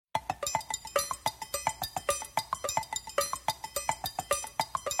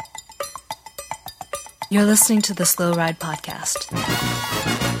You're listening to the Slow Ride Podcast.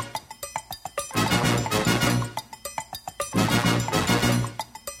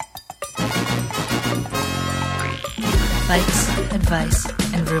 Bikes, advice,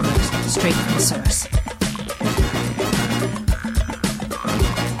 and rumors straight from the source.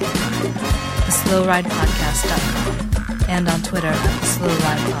 TheSlowRidePodcast.com and on Twitter at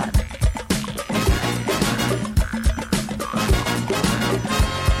TheSlowRidePod.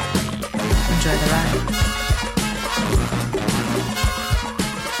 Enjoy the ride.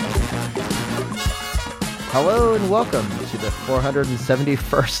 Hello and welcome to the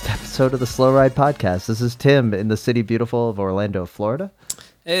 471st episode of the Slow Ride Podcast. This is Tim in the city beautiful of Orlando, Florida.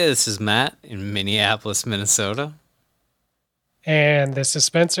 Hey, this is Matt in Minneapolis, Minnesota. And this is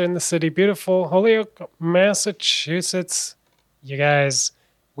Spencer in the city beautiful Holyoke, Massachusetts. You guys,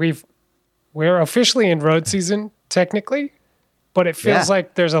 we're officially in road season, technically, but it feels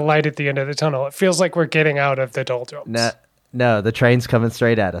like there's a light at the end of the tunnel. It feels like we're getting out of the doldrums. No, the train's coming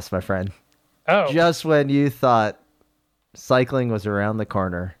straight at us, my friend. Oh. Just when you thought cycling was around the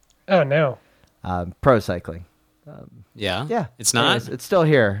corner. Oh, no. Pro cycling. Yeah. It's not? Anyways, it's still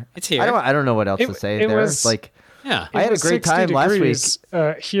here. It's here. I don't know what else to say there. Yeah. I had a great time last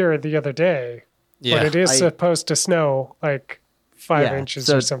week. Here the other day, Yeah. but it is supposed to snow like 5 Yeah, inches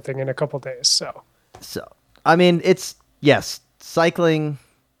so- or something in a couple days. So, I mean, cycling,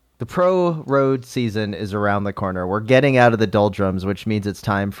 the pro road season is around the corner. We're getting out of the doldrums, which means it's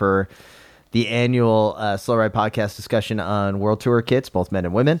time for the annual Slow Ride Podcast discussion on World Tour kits, both men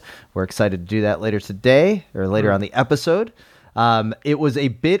and women. We're excited to do that later today, or later on the episode. It was a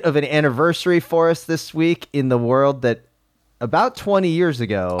bit of an anniversary for us this week in the world that about 20 years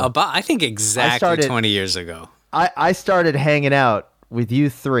ago. I think exactly 20 years ago. I started hanging out with you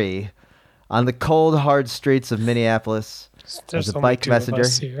three on the cold, hard streets of Minneapolis there's as a only bike two of messenger.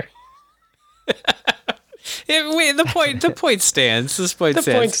 us here. The point stands. This point The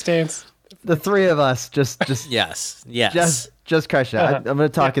stands. point stands. The three of us just Yes. just crush it. I'm going to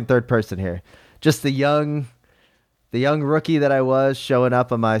talk in third person here. Just the young rookie that I was, showing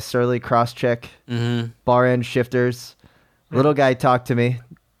up on my Surly cross-check bar end shifters. Little guy talked to me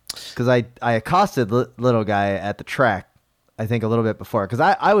because I accosted little guy at the track, I think a little bit before, because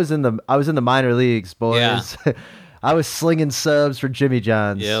I was in the minor leagues, boys. Yeah. I was slinging subs for Jimmy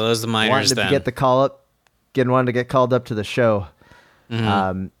John's. Yeah, those are the minors wanting to then. get the call up, wanting to get called up to the show.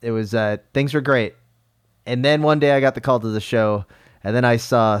 It was things were great, and then one day I got the call to the show, and then I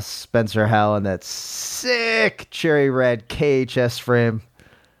saw Spencer Howe in that sick cherry red KHS frame,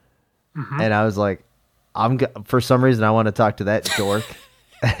 and I was like, for some reason I want to talk to that dork,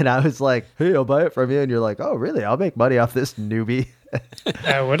 and I was like, hey, I'll buy it from you, and you're like, oh really? I'll make money off this newbie.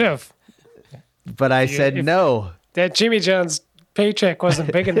 I would have. But I said no. That Jimmy John's paycheck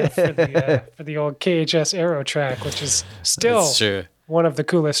wasn't big enough for the old KHS Aero track, which is still That's true. one of the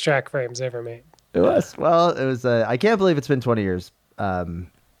coolest track frames ever made. It was. Well, it was. I can't believe it's been 20 years.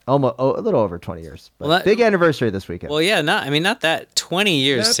 Almost a little over 20 years. But big anniversary this weekend. Well, yeah, not that 20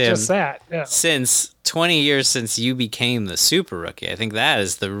 years, Not Tim. just that. Yeah. Since 20 years since you became the super rookie. I think that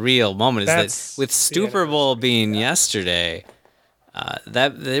is the real moment. That's with Super Bowl being yesterday,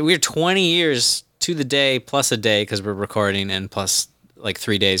 that we're 20 years to the day plus a day because we're recording, and plus like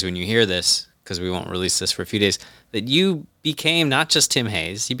 3 days when you hear this, because we won't release this for a few days, that you became not just Tim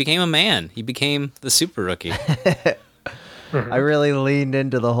Hayes, you became a man. You became the super rookie. I really leaned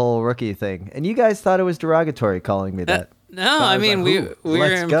into the whole rookie thing, and you guys thought it was derogatory calling me that. No, So I was mean, like, we were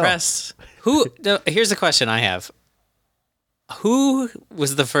let's go. impressed. Here's a question I have. Who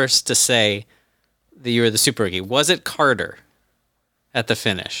was the first to say that you were the super rookie? Was it Carter at the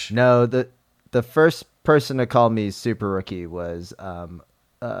finish? No, the first person to call me super rookie was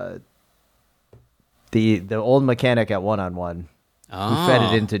the old mechanic at one-on-one who fed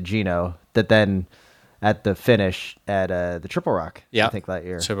it into Gino. That then at the finish at the Triple Rock, I think that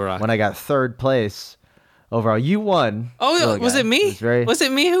year, Triple Rock. when I got third place overall, you won. Oh, little was guy. it me? Was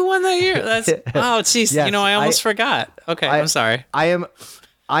it me who won that year? That's jeez. Yes, I almost forgot. Okay, I'm sorry. I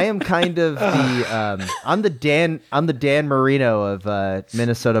am kind of the I'm the Dan Marino of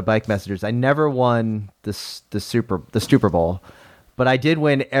Minnesota Bike Messengers. I never won the Super Bowl, but I did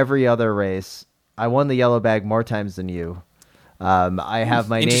win every other race. I won the yellow bag more times than you. I have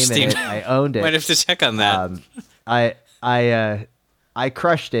my name in it. I owned it. Might have to check on that. I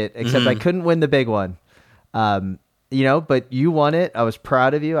crushed it, except I couldn't win the big one. But you won it. I was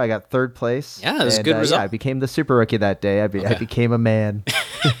proud of you. I got third place. Yeah, it was a good result. Yeah, I became the super rookie that day. I became a man.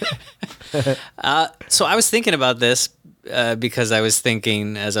 So I was thinking about this because I was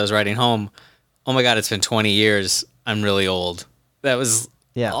thinking as I was riding home, oh my God, it's been 20 years. I'm really old. That was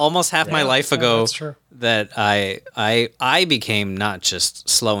Yeah. almost half my life Yeah, ago that's true. that I became not just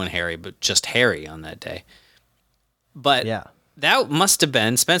slow and hairy, but just hairy on that day. But Yeah. that must have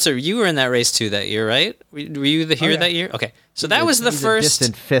been Spencer. You were in that race too that year, right? Were you here yeah. that year? Okay, so that was the He's a first.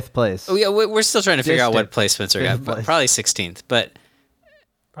 distant 5th place. Oh yeah, we're still trying to figure out what Distant place Spencer fifth got, but place. probably 16th. But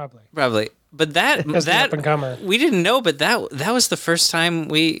Probably. But that As the up-and-comer. we didn't know, but that was the first time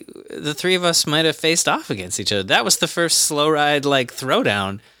the three of us might have faced off against each other. That was the first slow ride like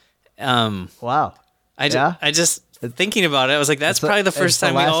throwdown. Wow. I Yeah? just thinking about it, I was like, that's probably the first it's the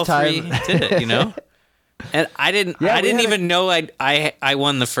time we all last three time. did it, you know. And I didn't Yeah, we had even know I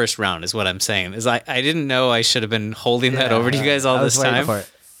won the first round. Is what I'm saying. Is I didn't know I should have been holding that over to you guys all I was this waiting time. for it.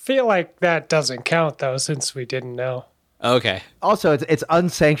 Feel like that doesn't count though, since we didn't know. Okay. Also, it's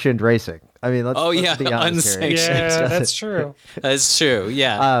unsanctioned racing. I mean, let's yeah, be honest here. unsanctioned. Yeah, that's true. That's true.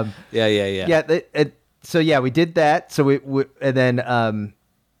 Yeah. Yeah. Yeah. So yeah, we did that. So we and then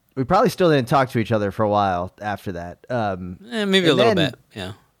we probably still didn't talk to each other for a while after that. Maybe a little bit.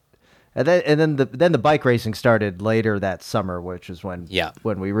 Yeah. And then the bike racing started later that summer, which is when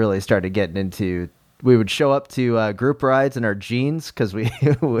we really started getting into. We would show up to group rides in our jeans because we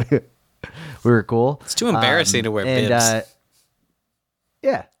were cool. It's too embarrassing to wear bibs.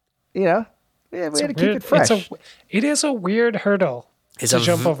 Yeah, we had to keep it fresh. It is a weird hurdle to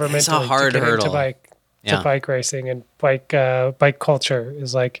jump over mentally. It's a hard to get hurdle. To bike racing and bike culture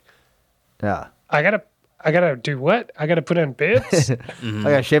is like. Yeah. I gotta do what? I gotta put on bibs? I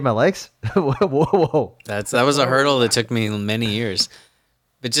gotta shave my legs. Whoa. That was a hurdle that took me many years.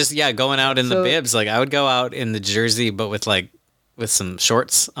 But just going out in the bibs, like I would go out in the jersey, but with some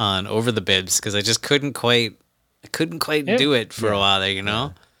shorts on over the bibs because I just couldn't quite do it for a while there, you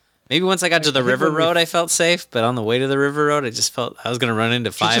know. Maybe once I got to the river road, I felt safe, but on the way to the river road, I just felt I was gonna run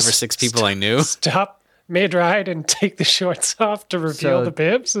into 5 or 6 people I knew. Stop mid-ride and take the shorts off to reveal the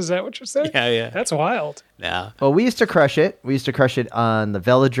bibs? Is that what you're saying? Yeah. That's wild. Yeah. Well, we used to crush it. We used to crush it on the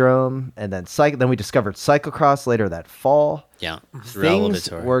velodrome, and then Then we discovered cyclocross later that fall. Yeah.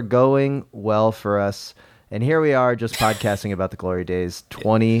 Things were going well for us, and here we are, just podcasting about the glory days.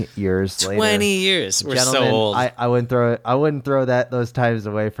 20 years later. 20 years. We're Gentlemen, so old. I wouldn't throw those times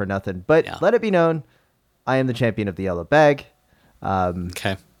away for nothing. But let it be known, I am the champion of the yellow bag.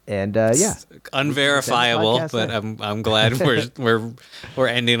 Okay. And unverifiable, but I'm glad we're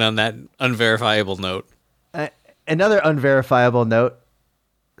ending on that unverifiable note. Another unverifiable note.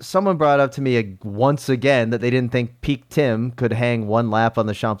 Someone brought up to me once again that they didn't think Peak Tim could hang one lap on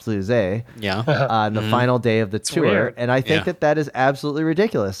the Champs-Élysées on the final day of the tour. weird. And I think that is absolutely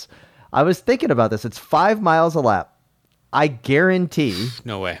ridiculous. I was thinking about this. It's 5 miles a lap. I guarantee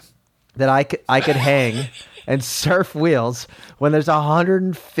No way. that I could hang and surf wheels when there's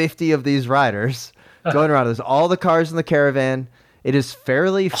 150 of these riders going around. There's all the cars in the caravan. It is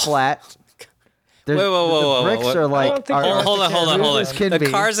fairly flat. Whoa. The bricks are like... Hold on. as can The be.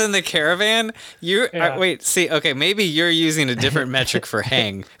 cars in the caravan, wait, see, okay, maybe you're using a different metric for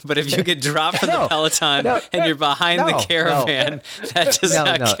hang, but if you get dropped from the peloton and you're behind the caravan, that does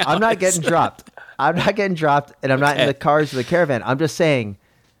not count. I'm not getting dropped. And I'm not in the cars of the caravan. I'm just saying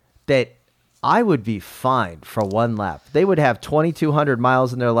that I would be fine for one lap. They would have 2,200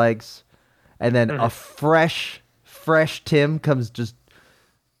 miles in their legs, and then a fresh Tim comes just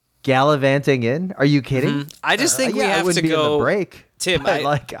gallivanting in. Are you kidding? I just think we I have wouldn't to be in go. the break. Tim,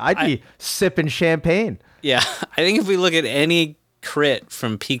 but I'd be sipping champagne. Yeah, I think if we look at any crit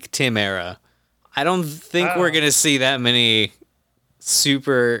from Peak Tim era, I don't think we're going to see that many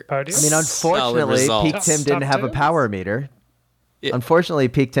super Podium? I mean, unfortunately, results. Peak Tim didn't have a Top power meter. Yeah. Unfortunately,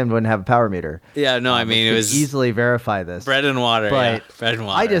 Peak Tim wouldn't have a power meter. Yeah, no, I mean, it Could was easily verify this. bread and water. But bread and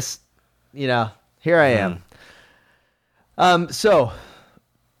water. I just, here I am. So,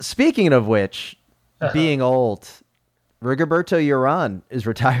 speaking of which, being old, Rigoberto Urán is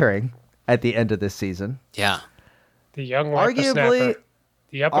retiring at the end of this season. Yeah. The young whippersnapper.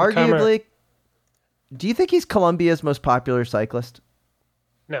 The up-and-comer. Arguably, do you think he's Colombia's most popular cyclist?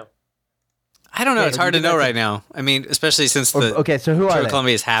 No. I don't know. Yeah, It's hard to know right now. I mean, especially since the Okay, so who Tour are of they?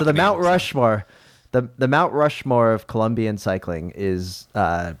 Colombia is So the happening. Mount Rushmore, the Mount Rushmore of Colombian cycling is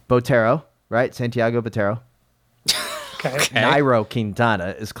Botero, right? Santiago Botero. Okay. Nairo Quintana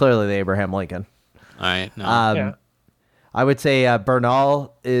is clearly the Abraham Lincoln. All right. No. Yeah. I would say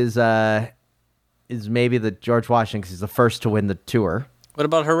Bernal is maybe the George Washington because he's the first to win the Tour, what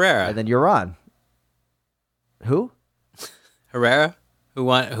about Herrera? and then Urán. Who? Herrera, who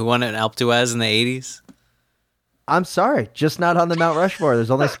won at Alpe d'Huez in the 80s? I'm sorry, just not on the Mount Rushmore.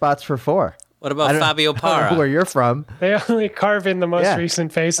 There's only spots for 4. What about Fabio I don't know where Parra? you're from. They only carve in the most Yeah.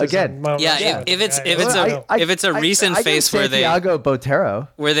 recent faces. Again. on Mount Yeah, Rushmore. if it's I don't know. a recent I face where they Santiago Botero.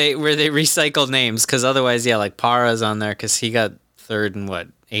 where they recycled names, because otherwise, yeah, like Parra's on there because he got third in what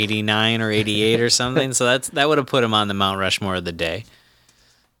 89 or 88 or something. So that would have put him on the Mount Rushmore of the day.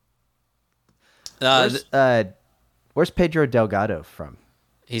 Where's Pedro Delgado from?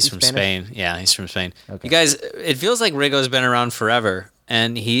 He's from Spanish? Spain. Yeah, he's from Spain. Okay. You guys, it feels like Rigo's been around forever,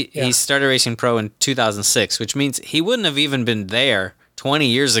 and he started racing pro in 2006, which means he wouldn't have even been there 20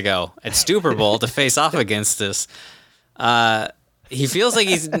 years ago at Super Bowl to face off against us. He feels like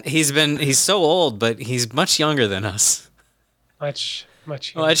he's so old, but he's much younger than us. Much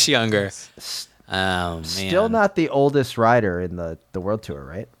younger. Oh man. Still not the oldest rider in the World Tour,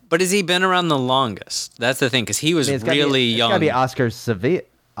 right? But has he been around the longest? That's the thing, because he was It's really young. It's got to be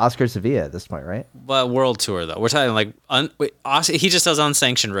Oscar Sevilla at this point, right? But World Tour though, we're talking like he just does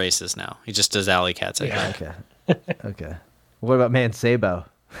unsanctioned races now. He just does alley cats. I think. Okay. What about Mancebo?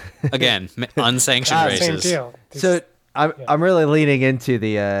 Again, unsanctioned Same races. deal. So I'm really leaning into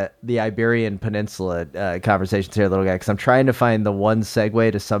the Iberian Peninsula conversations here, little guy, because I'm trying to find the one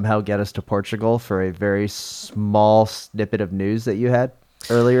segue to somehow get us to Portugal for a very small snippet of news that you had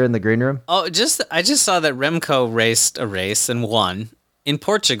earlier in the green room. Oh, I just saw that Remco raced a race and won in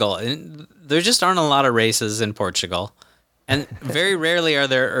Portugal. And there just aren't a lot of races in Portugal, and very rarely are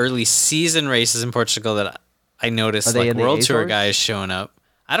there early season races in Portugal that I noticed like World Tour guys showing up.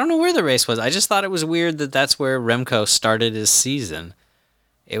 I don't know where the race was. I just thought it was weird that that's where Remco started his season.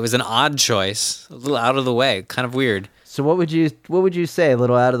 It was an odd choice, a little out of the way, kind of weird. So what would you say? A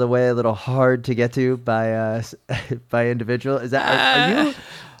little out of the way, a little hard to get to by by individual. Is that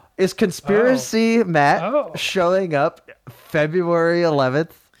is conspiracy Matt showing up February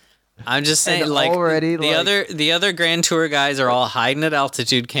 11th? I'm just saying, like already, the other Grand Tour guys are all hiding at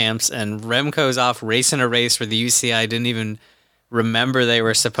altitude camps, and Remco's off racing a race where the UCI didn't even remember they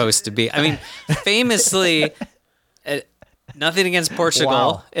were supposed to be. I mean, famously, nothing against Portugal.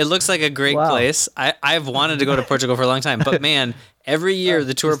 Wow. It looks like a great place. I've wanted to go to Portugal for a long time, but man, every year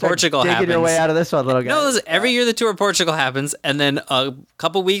the Tour of Portugal happens. Digging your way out of this one, little guy. No, listen, every year the Tour of Portugal happens, and then a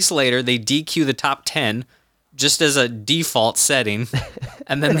couple weeks later they DQ the top 10 just as a default setting,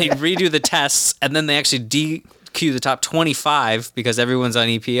 and then they redo the tests, and then they actually DQ the top 25 because everyone's on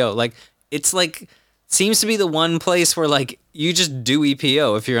EPO. Like, it's like seems to be the one place where like you just do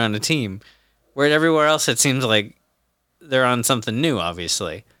EPO if you're on a team, where everywhere else it seems like they're on something new.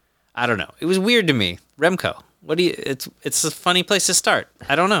 Obviously, I don't know. It was weird to me. Remco, what do you? It's a funny place to start.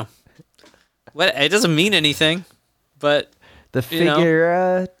 I don't know. What it doesn't mean anything, but the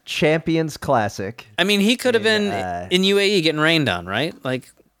Figure Champions Classic. I mean, he could have been in UAE getting rained on, right?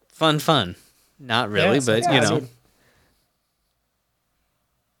 Like fun. Not really, but you know.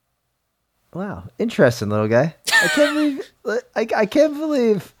 Wow, interesting, little guy. I can't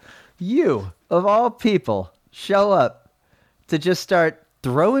believe you, of all people, show up to just start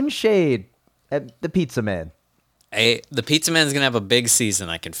throwing shade at the Pizza Man. Hey, the Pizza Man's gonna have a big season.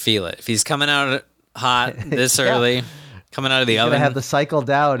 I can feel it. If he's coming out hot this early, coming out of the oven, gonna have the cycle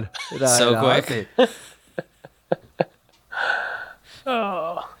down so quick.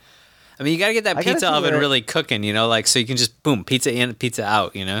 Oh. I mean, you gotta get that pizza oven really cooking, you know, like so you can just boom, pizza in, pizza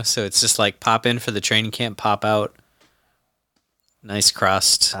out, you know. So it's just like pop in for the training camp, pop out. Nice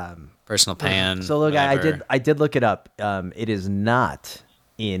crust, personal pan. So look, I did look it up. It is not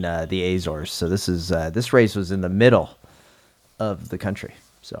in the Azores. So this race was in the middle of the country.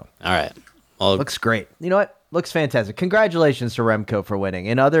 So all right, well, looks great. You know what? Looks fantastic. Congratulations to Remco for winning.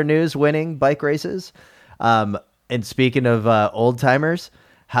 In other news, winning bike races. And speaking of old timers.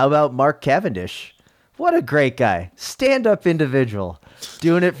 How about Mark Cavendish? What a great guy. Stand-up individual.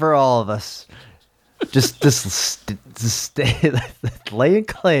 Doing it for all of us. Just stay, laying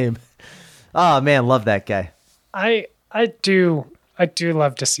claim. Oh, man, love that guy. I do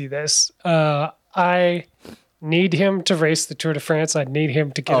love to see this. I need him to race the Tour de France. I need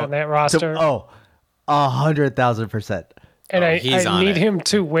him to get on that roster. 100,000%. And I need him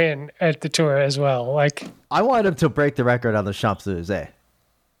to win at the Tour as well. Like, I want him to break the record on the Champs-Élysées.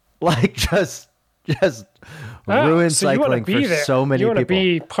 Like, just ruin cycling for so many people. You want to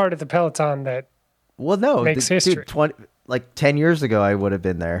be part of the peloton that makes history. Dude, 10 years ago, I would have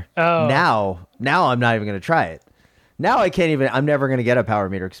been there. Oh. Now I'm not even going to try it. Now I'm never going to get a power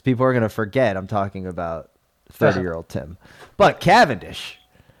meter because people are going to forget I'm talking about 30-year-old Tim. But Cavendish,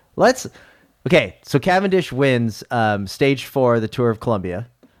 so Cavendish wins stage 4 of the Tour of Colombia.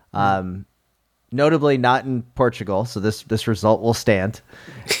 Notably not in Portugal, so this result will stand.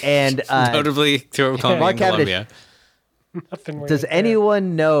 And notably Tour of Colombia. Nothing weird Does there.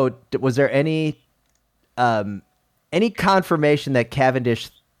 anyone know? Was there any confirmation that Cavendish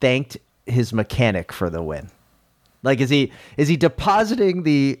thanked his mechanic for the win? Like, is he depositing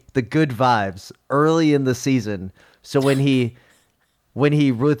the good vibes early in the season? So when he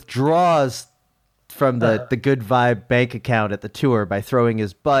withdraws from the good vibe bank account at the tour by throwing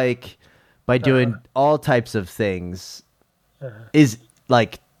his bike, by doing all types of things, is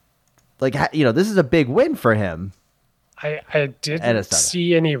like this is a big win for him. I didn't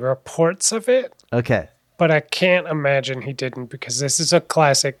see any reports of it. Okay. But I can't imagine he didn't, because this is a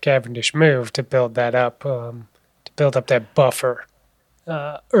classic Cavendish move to build that up, that buffer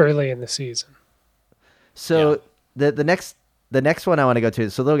early in the season. So the next one I want to go to.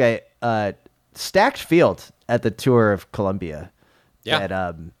 So little guy, stacked field at the Tour of Colombia. Yeah.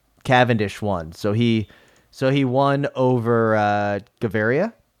 That Cavendish won. So he won over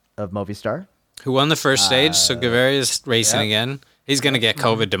Gaviria of Movistar. Who won the first stage? So Gaviria is racing again. He's going to get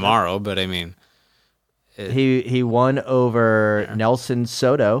COVID tomorrow, but I mean. He won over Nelson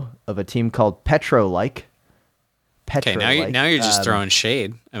Soto of a team called Petrolike. Okay, now you're just throwing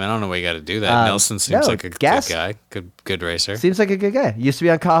shade. I mean, I don't know why you got to do that. Nelson seems like a good guy, good racer. Seems like a good guy. Used to be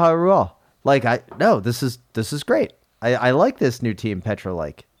on Caja Rural. This is great. I like this new team,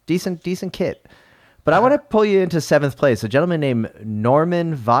 Petrolike. Decent kit. But I want to pull you into 7th place. A gentleman named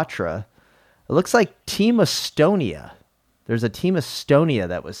Norman Vatra. It looks like Team Estonia. There's a Team Estonia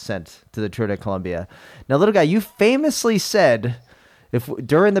that was sent to the Tour de Colombia. Now, little guy, you famously said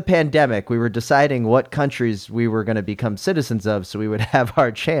during the pandemic we were deciding what countries we were going to become citizens of so we would have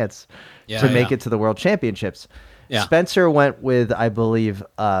our chance to make it to the World Championships. Yeah. Spencer went with, I believe,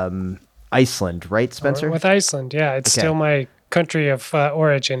 Iceland, right, Spencer? With Iceland, yeah. It's still my country of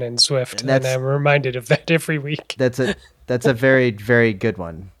origin in Zwift, and I'm reminded of that every week. That's a very, very good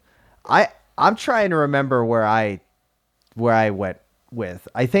one. I'm trying to remember where I went with.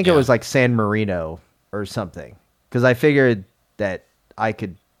 I think it was like San Marino or something, because I figured that I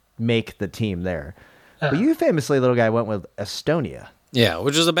could make the team there. But you famously, little guy, went with Estonia. Yeah,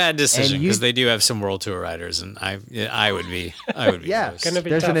 which was a bad decision because they do have some World Tour riders, and I would be yeah, close.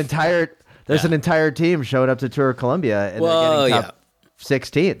 There's an entire team showing up to Tour Colombia, and they're getting top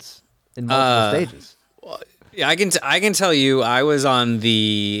 16s in multiple stages. Well, yeah, I can tell you, I was on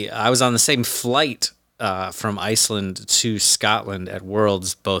the same flight from Iceland to Scotland at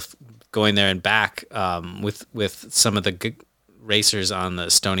Worlds, both going there and back with some of the good racers on the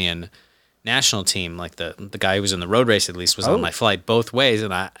Estonian national team. Like the guy who was in the road race, at least, was on my flight both ways,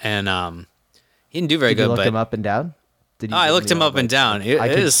 and he didn't do very good. Did you look but him up and down? I looked him up and down.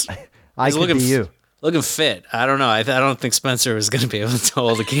 I could be you. Looking fit. I don't know. I don't think Spencer was going to be able to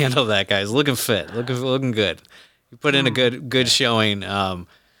hold a candle to that guy. He's looking fit. Looking good. He put in a good showing.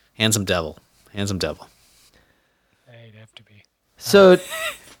 Handsome devil. I'd have to be. So,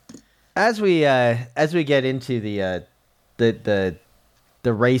 as we get into the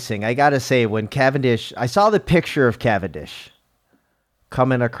racing, I gotta say, when Cavendish, I saw the picture of Cavendish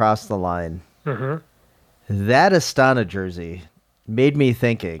coming across the line. Mm-hmm. That Astana jersey made me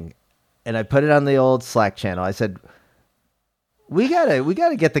thinking, and I put it on the old Slack channel. I said, we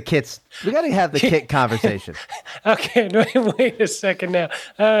gotta get the kits. We gotta have the kit conversation. Okay, wait a second now.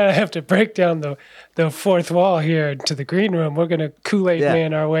 I have to break down the fourth wall here to the green room. We're gonna Kool-Aid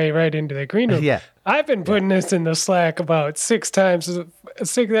Man our way right into the green room. Yeah, I've been putting this in the Slack about 6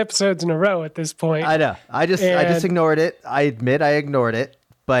 episodes in a row at this point. I know. I just ignored it. I admit I ignored it.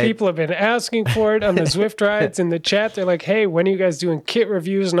 But people have been asking for it on the Zwift rides in the chat. They're like, "Hey, when are you guys doing kit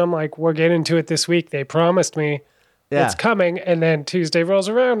reviews?" And I'm like, "We're getting to it this week. They promised me." Yeah. It's coming, and then Tuesday rolls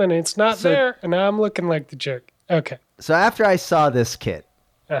around, and it's not there, and now I'm looking like the jerk. Okay. So after I saw this kit,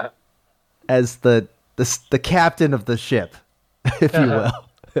 as the captain of the ship, if you will,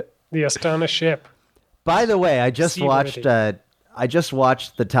 the Astana ship. By the way, I just watched the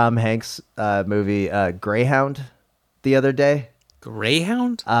Tom Hanks movie Greyhound the other day.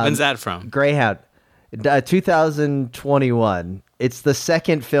 Greyhound? When's that from? Greyhound, 2021. It's the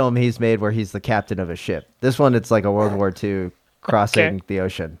second film he's made where he's the captain of a ship. This one, it's like a World War II crossing the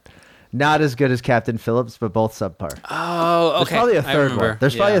ocean. Not as good as Captain Phillips, but both subpar. Oh, okay. There's probably a third one.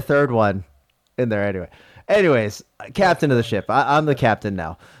 There's probably a third one in there anyway. Anyways, captain of the ship. I'm the captain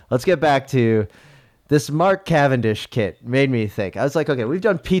now. Let's get back to this Mark Cavendish kit. Made me think. I was like, okay, we've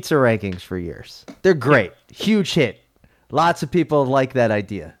done pizza rankings for years. They're great. Huge hit. Lots of people like that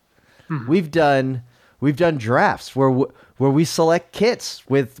idea. Mm-hmm. We've done drafts where we select kits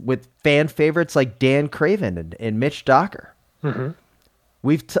with fan favorites like Dan Craven and Mitch Docker. Mm-hmm.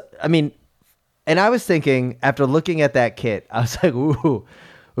 And I was thinking, after looking at that kit, I was like, ooh,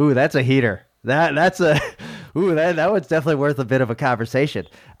 that's a heater. Ooh, that one's definitely worth a bit of a conversation.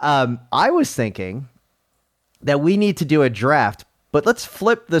 I was thinking that we need to do a draft, but let's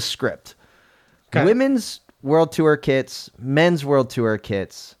flip the script. Okay. Women's World Tour kits, men's World Tour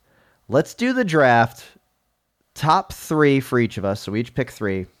kits. Let's do the draft. Top 3 for each of us, so we each pick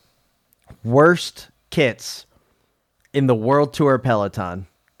 3. Worst kits in the World Tour peloton.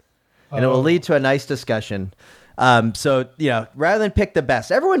 And it will lead to a nice discussion. So, rather than pick the best,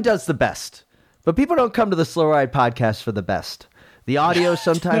 everyone does the best. But people don't come to the Slow Ride podcast for the best. The audio is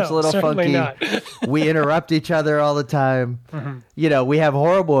sometimes a little funky. Not. We interrupt each other all the time. Mm-hmm. We have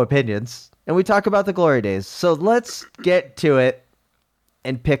horrible opinions. And we talk about the glory days. So let's get to it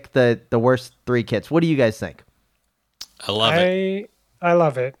and pick the worst 3 kits. What do you guys think? I love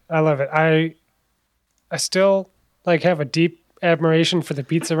it. I love it. I still have a deep admiration for the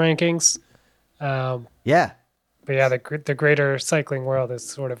pizza rankings. Yeah. But yeah, the greater cycling world is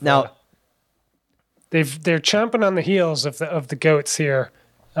sort of Now, they're chomping on the heels of the goats here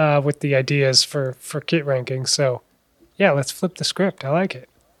with the ideas for kit rankings. So yeah, let's flip the script. I like it.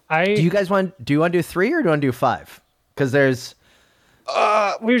 do you want to do 3 or do you want to do 5? Because there's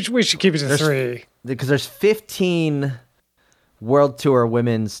we should keep it to 3. Because there's 15 World Tour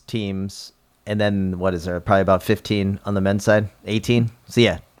women's teams, and then what is there? Probably about 15 on the men's side, 18. So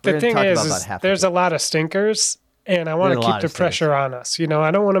yeah, The thing is there's a lot of stinkers, and I want to keep the pressure on us. I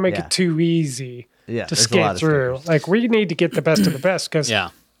don't want to make it too easy to skate through. We need to get the best of the best because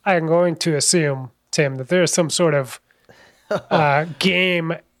I'm going to assume, Tim, that there's some sort of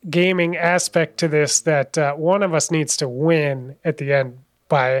gaming aspect to this that one of us needs to win at the end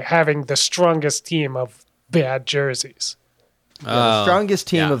by having the strongest team of bad jerseys. The strongest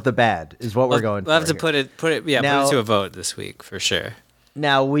team of the bad is what we're going for. We'll have to put it to a vote this week for sure.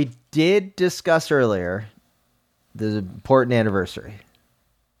 Now, we did discuss earlier the important anniversary.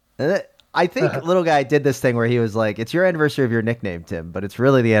 I think Little Guy did this thing where he was like, it's your anniversary of your nickname, Tim, but it's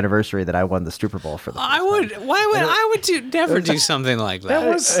really the anniversary that I won the Super Bowl for the first time. I would never do something like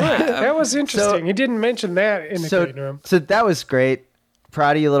that. That was interesting. He didn't mention that in the green room. So that was great.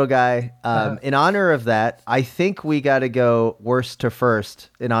 Proud of you, Little Guy. In honor of that, I think we got to go worst to first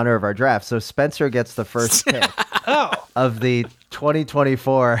in honor of our draft. So Spencer gets the first pick of the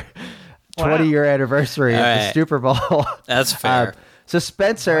 2024 20-year anniversary of the Super Bowl. That's fair. So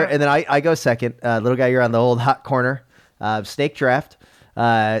Spencer, and then I go second. Little Guy, you're on the old hot corner. Snake draft.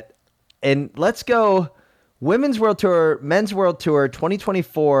 And let's go Women's World Tour, Men's World Tour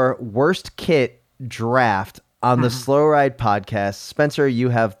 2024 worst kit draft on the Slow Ride podcast. Spencer, you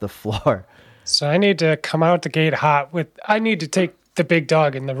have the floor. So I need to come out the gate hot I need to take the big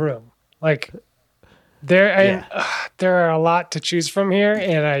dog in the room. There are a lot to choose from here,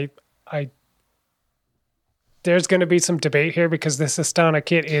 and I there's going to be some debate here because this Astana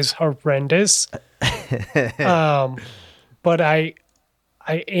kit is horrendous. But I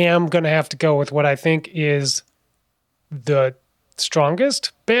am going to have to go with what I think is the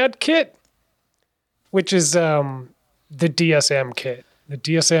strongest bad kit, which is the DSM kit. The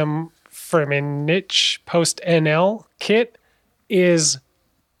DSM Firmenich Post NL kit is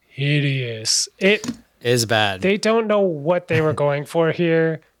hideous. It is bad. They don't know what they were going for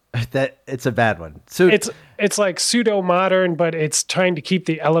here. That it's a bad one. So it's like pseudo modern, but it's trying to keep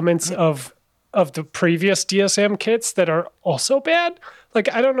the elements of the previous DSM kits that are also bad. I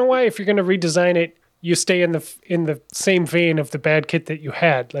don't know why if you're going to redesign it, you stay in the same vein of the bad kit that you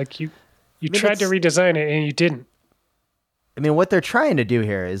had. You tried to redesign it and you didn't. I mean, what they're trying to do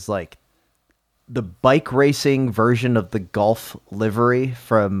here is the bike racing version of the golf livery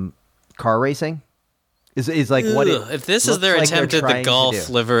from car racing. Is like what if this is their attempt at the golf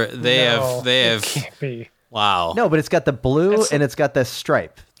liver, they have it can't be. Wow. No, but it's got the blue and it's got the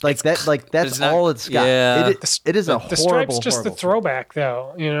stripe. That's all it's got. Yeah. It is a horrible. The stripe's just the throwback,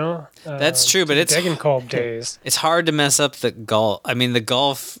 though. That's true, but it's Degenkolb days. It's hard to mess up the golf. I mean, the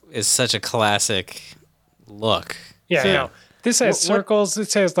golf is such a classic look. Yeah, I know. This has circles.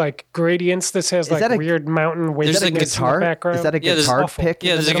 This has gradients. This has weird mountain waves in the background. Is that a guitar pick?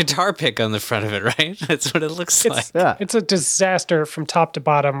 Yeah, there's a guitar pick on the front of it, right? That's what it looks like. Yeah. It's a disaster from top to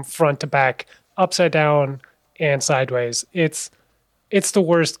bottom, front to back, upside down, and sideways. It's the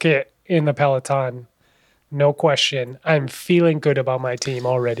worst kit in the peloton, no question. I'm feeling good about my team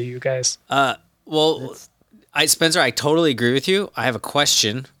already, you guys. Spencer, I totally agree with you. I have a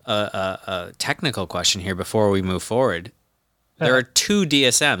question, a technical question here before we move forward. There are 2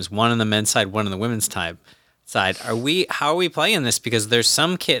 DSMs, one on the men's side, one on the women's side. How are we playing this? Because there's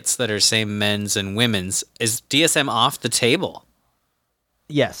some kits that are same men's and women's. Is DSM off the table?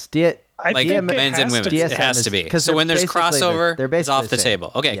 Yes. I like think men's and women's. DSM It has to be. 'cause So they're when there's basically- crossover, they're it's basically off the the same.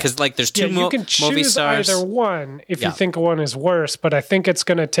 table. Okay, because like there's two you can movie choose stars. either one if Yeah. you think one is worse, but I think it's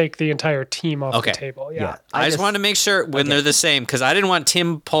going to take the entire team off Okay. the table. Yeah. Yeah. I just wanted to make sure when they're the same because I didn't want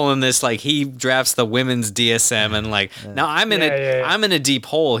Tim pulling this like he drafts the women's DSM and like now I'm in I'm in a deep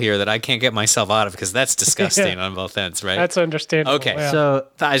hole here that I can't get myself out of because that's disgusting on both ends, right? That's understandable. Okay. Yeah. So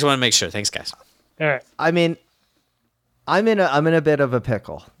I just want to make sure. Thanks, guys. All right. I mean, I'm in a bit of a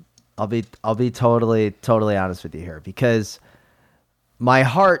pickle. I'll be totally honest with you here because my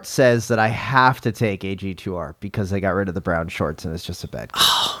heart says that I have to take AG2R because they got rid of the brown shorts and it's just a bad kit.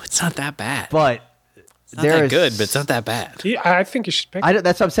 Oh, it's not that bad. But It's not that good, but it's not that bad. Yeah, I think you should pick.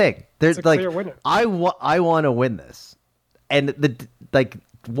 that's what I'm saying. There's It's a clear winner. I want to win this, and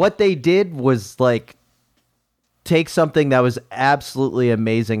what they did was like take something that was absolutely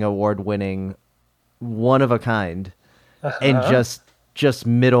amazing, award winning, one of a kind, and just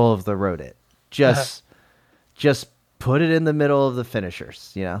middle of the road it. Just put it in the middle of the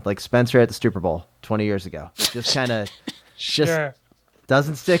finishers, like Spencer at the Super Bowl 20 years ago. Just kind of Sure.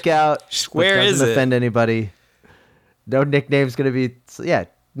 doesn't stick out. Where doesn't is it? offend anybody. No nickname's going to be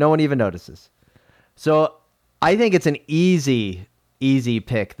no one even notices. So I think it's an easy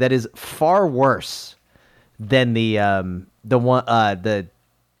pick that is far worse than the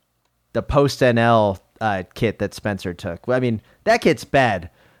post NL kit that Spencer took. I mean, that kit's bad,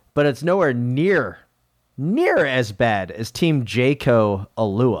 but it's nowhere near as bad as Team Jayco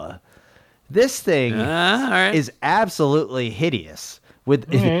Alua. This thing All right. is absolutely hideous.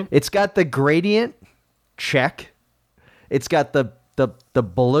 It's got the gradient check. It's got the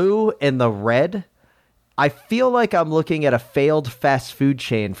blue and the red. I feel like I'm looking at a failed fast food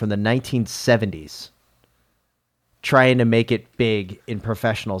chain from the 1970s trying to make it big in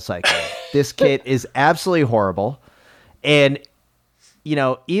professional cycling. This kit is absolutely horrible. And,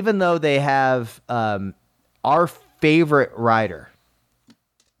 even though they have our favorite rider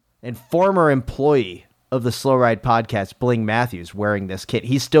and former employee of the Slow Ride podcast, Bling Matthews, wearing this kit,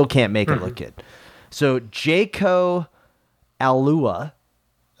 he still can't make it look good. So Jayco Alua,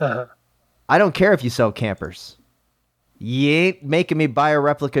 I don't care if you sell campers. You ain't making me buy a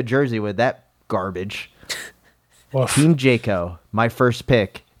replica jersey with that garbage. Woof. Team Jayco, my first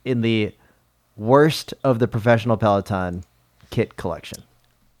pick in the worst of the professional Peloton kit collection.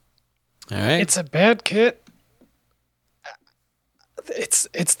 All right. It's a bad kit.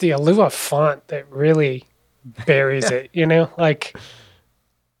 It's the Alua font that really buries it, Like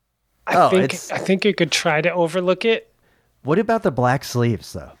I think you could try to overlook it. What about the black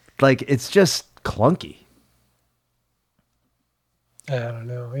sleeves though? Like it's just clunky. I don't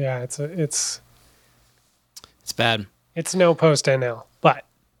know. Yeah, it's bad. it's no post NL, but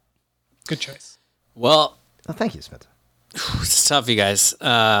good choice. Well, Oh, thank you, Spencer. it's tough, you guys.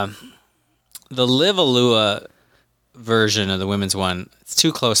 The Live Alua version of the women's one, it's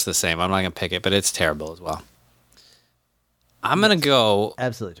too close to the same. I'm not going to pick it, but it's terrible as well. I'm going to go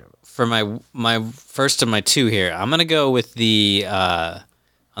Absolutely terrible. for my first of my two here. I'm going to go with the,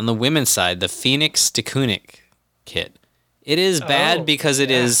 on the women's side, the Phoenix Tekunik kit. It is bad because it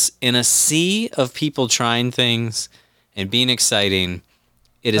is in a sea of people trying things and being exciting.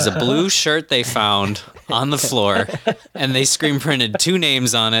 It is a blue shirt they found on the floor, and they screen printed two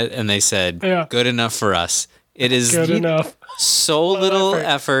names on it, and they said, "Good enough for us." It is Good enough. so little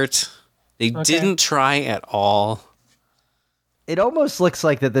effort. They didn't try at all. It almost looks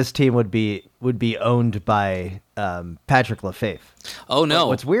like that this team would be owned by Patrick Lefebvre. Oh no!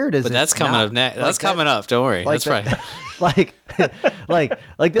 What's weird is but that's it's coming not. up next. Like That's coming up. Don't worry. like That's that- right.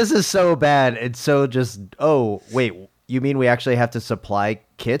 like this is so bad and so just wait, you mean we actually have to supply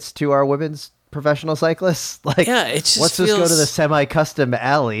kits to our women's professional cyclists? Like Yeah, it just let's just go to feels- the semi-custom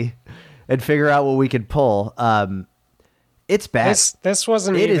alley and figure out what we can pull. It's bad. This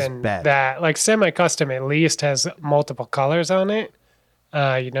wasn't It is even bad. that. Like semi-custom at least has multiple colors on it.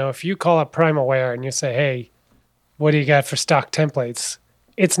 If you call up Primal Wear and you say, "Hey, what do you got for stock templates?"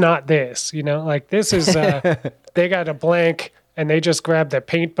 It's not this. Like this is they got a blank and they just grabbed the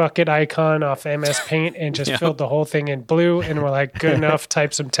paint bucket icon off MS Paint and just filled the whole thing in blue and we're like, good enough.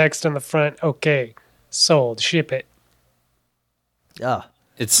 Type some text on the front. Okay, sold. Ship it. Oh.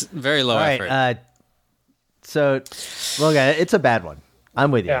 It's very low All effort. right. So look, it's a bad one.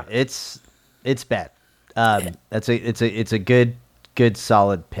 I'm with you. Yeah. It's bad. It's a good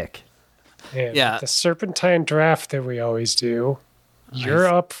solid pick. And Yeah. the serpentine draft that we always do. You're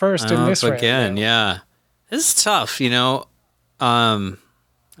up first in I'm this up round. again. now. Yeah, this is tough. I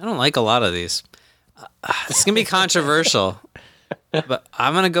don't like a lot of these. It's gonna be controversial, but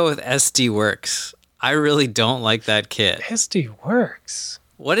I'm gonna go with SD Works. I really don't like that kit. SD Works.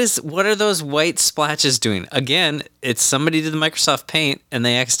 What are those white splashes doing? Again, it's somebody did the Microsoft Paint and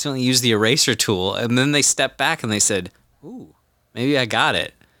they accidentally used the eraser tool and then they stepped back and they said, "Ooh, maybe I got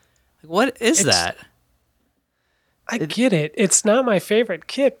it." What is that? I get it. It's not my favorite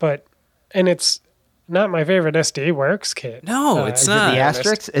kit, and it's not my favorite SD Works kit. No, it's Is not. it the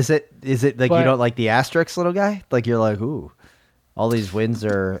asterisks? Is it like you don't like the asterisks, little guy? Like you're like, ooh, all these wins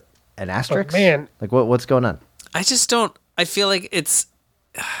are an asterisk? Man. Like what's going on? I just don't. I feel like there's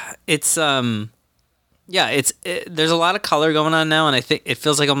a lot of color going on now, and I think it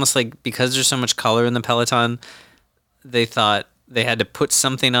feels like almost like because there's so much color in the Peloton, they thought they had to put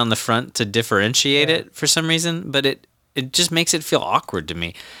something on the front to differentiate it for some reason, but it just makes it feel awkward to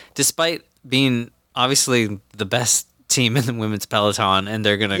me, despite being obviously the best team in the women's Peloton, and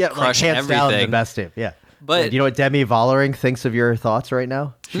they're gonna crush hands everything. down the best team, yeah. But you know what Demi Vollering thinks of your thoughts right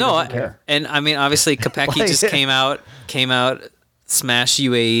now? She doesn't care. And I mean, obviously, Kopecky just came out, smash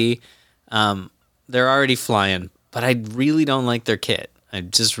UAE. They're already flying, but I really don't like their kit. I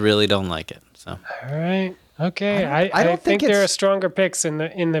just really don't like it. So, All right, okay. I don't think there are stronger picks in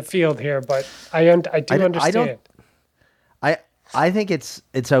the field here, but I do understand. I think it's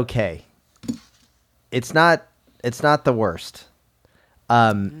okay. It's not the worst.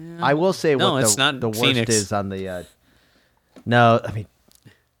 I will say it's not the worst Phoenix. is on the. No, I mean,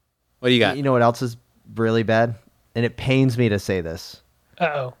 what do you got? you know what else is really bad, and it pains me to say this.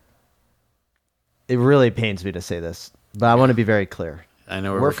 Uh-oh. It really pains me to say this, but I want to be very clear. I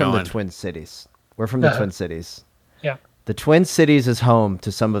know where We're from going. the Twin Cities. We're from the Twin Cities. Yeah. The Twin Cities is home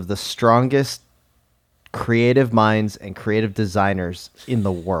to some of the strongest creative minds and creative designers in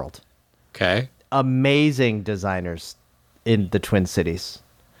the world. Okay. Amazing designers in the Twin Cities.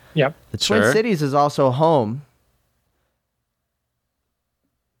 Yep. The Twin Sure. Cities is also home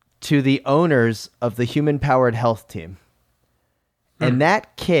to the owners of the Human Powered Health Team. And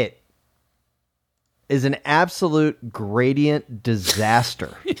that kit is an absolute gradient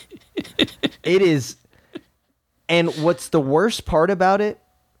disaster. It is. And what's the worst part about it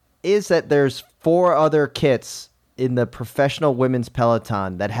is that there's 4 other kits in the professional women's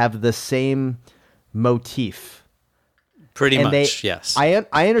Peloton that have the same motif. Pretty And much, yes. I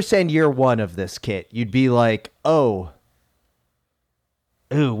understand year one of this kit. You'd be like, ooh,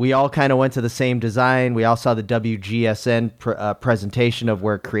 we all kind of went to the same design. We all saw the WGSN presentation of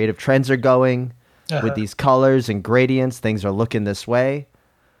where creative trends are going with these colors and gradients. Things are looking this way.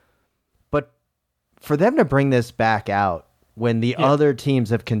 But for them to bring this back out when the other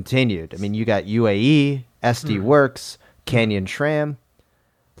teams have continued, I mean, you got UAE, SD Works, Canyon SRAM.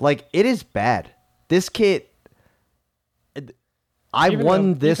 Like, it is bad. This kit... I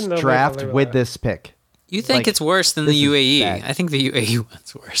won this draft with this pick. You think it's worse than the this is UAE? bad. I think the UAE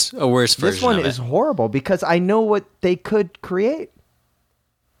one's worse. A worse version This one of is it. horrible because I know what they could create.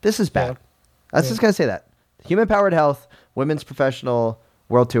 This is bad. I was just going to say that. Human Powered Health, women's professional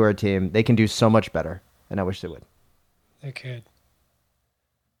world tour team, they can do so much better, and I wish they would. They could.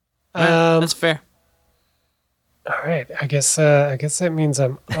 That's fair. All right. I guess that means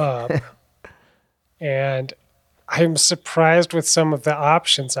I'm up. And I'm surprised with some of the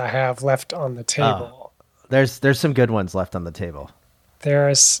options I have left on the table. There's some good ones left on the table.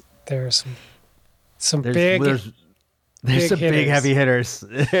 There's some big There's big some big hitters. heavy hitters.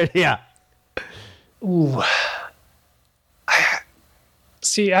 Yeah. Ooh.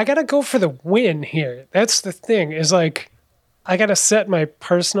 See, I gotta go for the win here. That's the thing. Is like, I gotta set my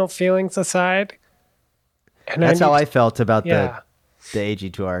personal feelings aside. And That's how I felt about Yeah. the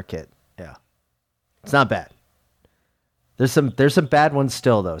AG2R kit. Yeah. It's not bad. There's some bad ones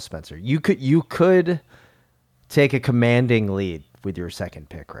still though, Spencer. You could take a commanding lead with your second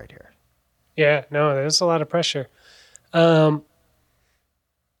pick right here. Yeah, no, there's a lot of pressure. I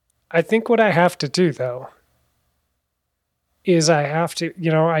think what I have to do though is I have to,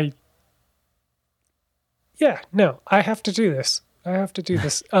 I have to do this. I have to do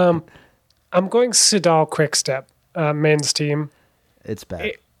this. I'm going Sidal Quickstep, men's team. It's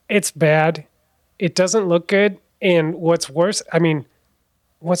bad. It's bad. It doesn't look good. And what's worse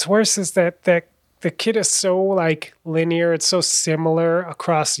is that the kit is so like linear. It's so similar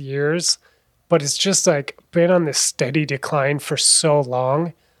across years, but it's just like been on this steady decline for so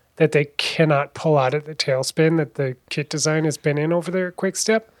long that they cannot pull out of the tailspin that the kit design has been in over there at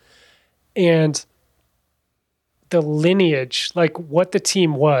Quickstep. And the lineage, like what the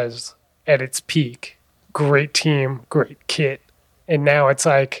team was at its peak, great team, great kit. And now it's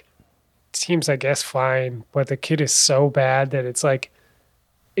like, team's, I guess, fine, but the kit is so bad that it's like,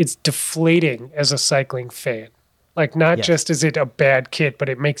 it's deflating as a cycling fan. Like, not Yes. just is it a bad kit, but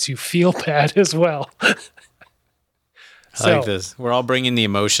it makes you feel bad as well. I like this. We're all bringing the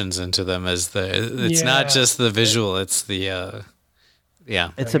emotions into them it's not just the visual, it's the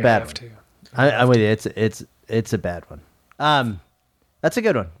It's a bad one. I'm with you. It's a bad one. That's a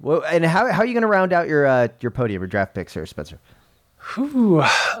good one. Well, and how are you going to round out your podium or draft picks here, Spencer? Whew.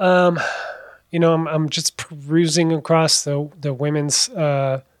 I'm just perusing across the women's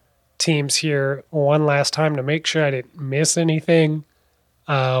teams here one last time to make sure I didn't miss anything.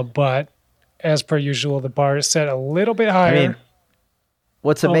 But as per usual, the bar is set a little bit higher. I mean,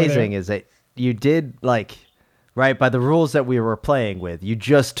 what's amazing is that you did right by the rules that we were playing with. You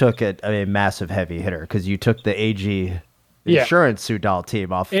just took a massive heavy hitter because you took the AG insurance Sudal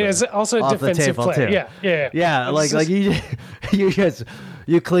team off. It is also a defensive play. Too. Yeah. Like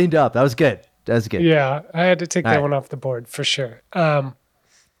you cleaned up. That was good. Yeah, I had to take that one off the board for sure.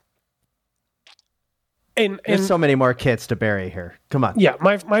 There's so many more kits to bury here. Come on. Yeah,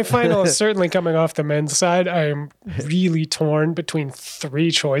 my final is certainly coming off the men's side. I am really torn between 3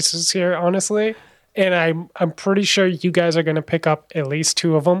 choices here, honestly, and I'm pretty sure you guys are going to pick up at least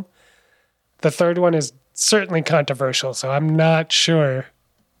 2 of them. The third one is certainly controversial, so I'm not sure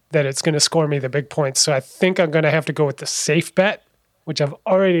that it's going to score me the big points. So I think I'm going to have to go with the safe bet, which I've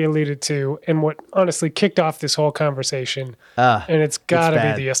already alluded to, and what honestly kicked off this whole conversation. And it's got to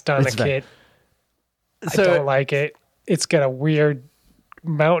be the Astana kit. So, I don't like it. It's got a weird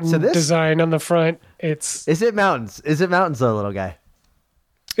mountain design on the front. Is it mountains? Is it mountains, though, little guy?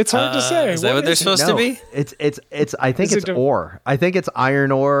 It's hard to say. Is that what they're supposed to be? It's. I think it's ore. I think it's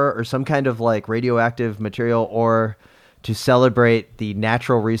iron ore or some kind of radioactive material ore to celebrate the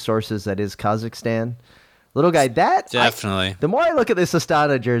natural resources that is Kazakhstan. Little guy, definitely. The more I look at this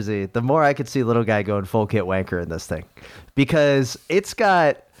Astana jersey, the more I could see little guy going full kit wanker in this thing, because it's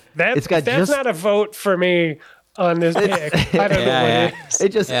got. That's not a vote for me on this pick. I don't know what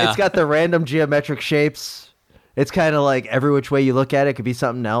it is. It's got the random geometric shapes. It's kind of like every which way you look at it could be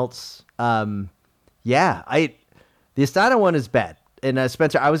something else. The Astana one is bad. And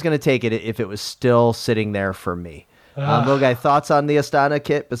Spencer, I was going to take it if it was still sitting there for me. Little guy, thoughts on the Astana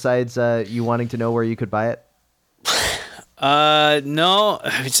kit besides you wanting to know where you could buy it? No,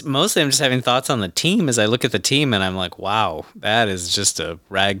 mostly I'm just having thoughts on the team as I look at the team and I'm like, wow, that is just a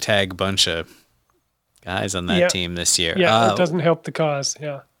ragtag bunch of guys on that team this year. Yeah, it doesn't help the cause.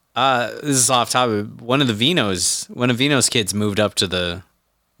 Yeah. This is off topic. One of Vino's kids moved up to the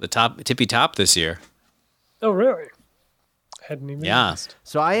tippy top this year. Oh, really? Hadn't even noticed.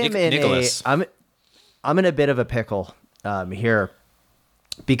 So I am I'm in a bit of a pickle here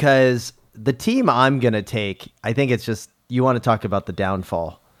because the team I'm going to take, I think it's just, you want to talk about the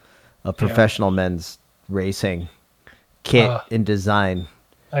downfall of professional men's racing kit and design.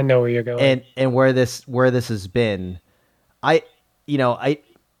 I know where you're going. And where this has been. I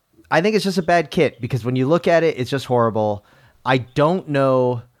think it's just a bad kit because when you look at it, it's just horrible. I don't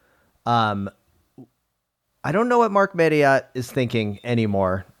know what Mark Mediat is thinking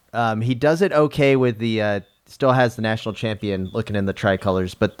anymore. He does it okay with the still has the national champion looking in the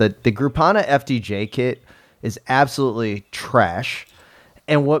tricolors, but the Groupana FDJ kit is absolutely trash.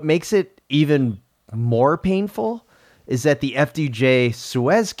 And what makes it even more painful is that the FDJ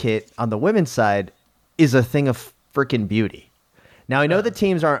Suez kit on the women's side is a thing of freaking beauty. Now, I know the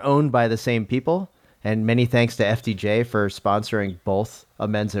teams aren't owned by the same people, and many thanks to FDJ for sponsoring both a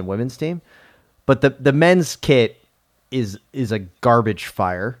men's and women's team. But the men's kit is a garbage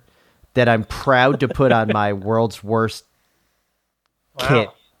fire that I'm proud to put on my world's worst kit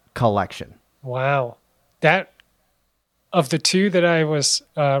collection. Wow. That, of the 2 that I was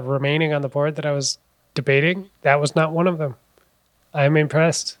remaining on the board that I was debating, that was not one of them. I'm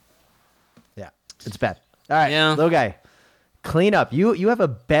impressed. Yeah, it's bad. All right, little guy, clean up. You have a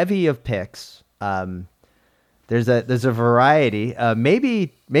bevy of picks. There's a variety.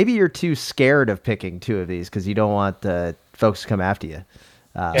 Maybe you're too scared of picking 2 of these because you don't want the folks to come after you.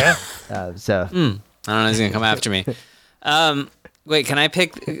 I don't know who's gonna come after me. Wait, can I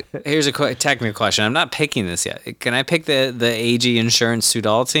pick? Here's a technical question. I'm not picking this yet. Can I pick the AG Insurance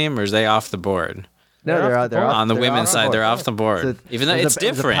Sudal team, or is they off the board? No, they're off, on the women's side. Board. They're off the board, even though it's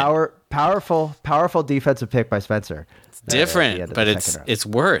different. Powerful defensive pick by Spencer. It's different, but it's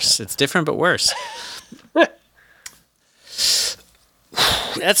worse. It's different, but worse.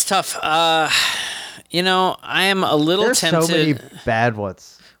 That's tough. I am a little tempted. There's so many bad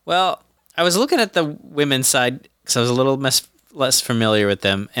ones. Well, I was looking at the women's side because I was a little less familiar with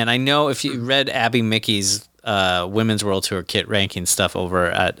them. And I know if you read Abby Mickey's Women's World Tour kit ranking stuff over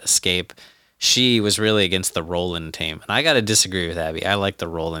at Escape, she was really against the Roland team. And I got to disagree with Abby. I like the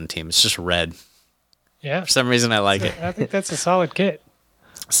Roland team. It's just red. Yeah. For some reason, I like it. I think that's a solid kit.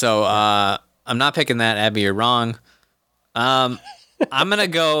 So I'm not picking that. Abby, you're wrong. I'm gonna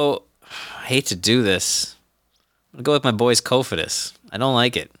go. I hate to do this. I'm gonna go with my boy's Cofidis. I don't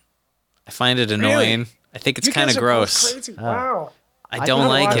like it. I find it annoying. Really? I think it's You kind guys of are both gross. Crazy. Wow. I don't I'm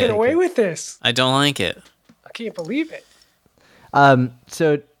like Walking it. away with this. I don't like it. I can't believe it.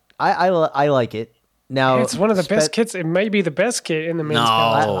 So I like it. Now It's one of the best kits. It may be the best kit in the men's No.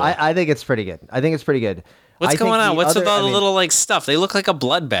 Peloton. I think it's pretty good. I think it's pretty good. What's I think going on? the What's with other- all I the mean, little like stuff? They look like a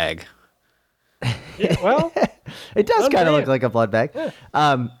blood bag. Yeah, well, It does kind of brand. look like a blood bag.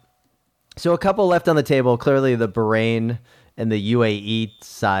 So a couple left on the table. Clearly, the Bahrain and the UAE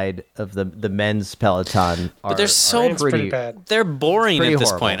side of the men's Peloton are. But they're so It's pretty bad. They're boring pretty at this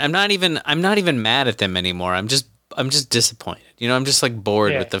horrible. point. I'm not even mad at them anymore. I'm just disappointed. You know, I'm just like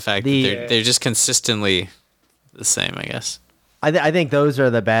bored Yeah. with the fact The- that they're just consistently the same, I guess. I think those are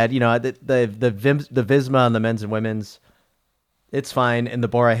the bad. You know, the Visma on the men's and women's, it's fine, and the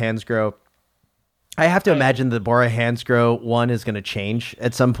Bora Hansgrohe. I have to imagine the Bora Hansgrohe one is going to change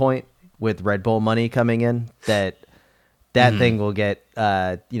at some point with Red Bull money coming in. That thing will get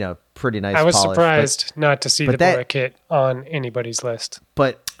pretty nice. I was polish, surprised not to see but the that- Bora kit on anybody's list.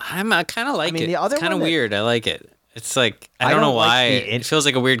 but I kind of like mean, it. the other It's kind of one that- weird. I like it. It's like I I don't know don't like why the it feels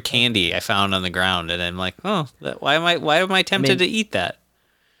like a weird candy I found on the ground, and I'm like, oh, why am I tempted to eat that?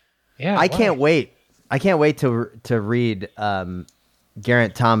 Yeah, I why? can't wait. I can't wait to read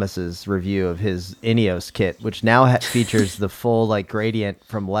Garrett Thomas's review of his Ineos kit, which now features the full like gradient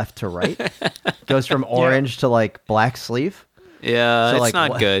from left to right. Goes from orange to like black sleeve. Yeah, So, it's like, not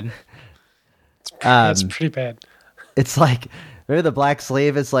what- good. It's pretty bad. It's like remember the black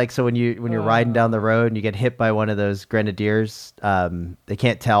sleeve is like so when you're riding down the road and you get hit by one of those grenadiers, they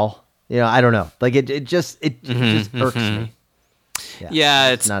can't tell. You know, I don't know. Like it just irks me. Yeah,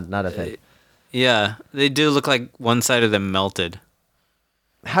 it's Not a thing. Yeah, they do look like one side of them melted.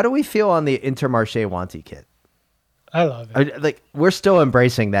 How do we feel on the Intermarché Wanty kit? I love it. Like we're still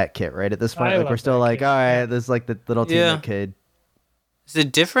embracing that kit, right? At this point, I like we're love still that like, kit. all right, there's like the little team Yeah. that could. Is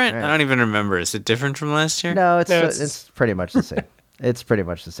it different? Right. I don't even remember. Is it different from last year? No, it's No, it's pretty much the same. It's pretty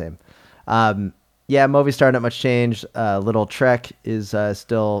much the same. Yeah, Movistar not much change. Little Trek is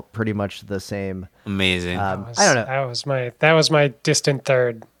still pretty much the same. Amazing. I don't know. That was my distant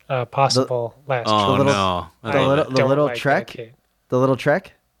third possible last oh year. little- no! I the love little- it. the Don't little like that Trek? kit. The Little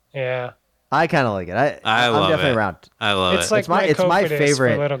Trek. Yeah. I kind of like it. I I'm love definitely it. around. I love It's it. like my Cofidis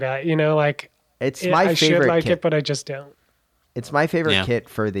favorite. for little guy. You know, like It's I my should favorite like kit. it, but I just don't. It's my favorite Yeah. kit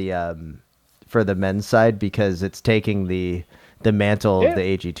for the men's side because it's taking the mantle Yeah. of the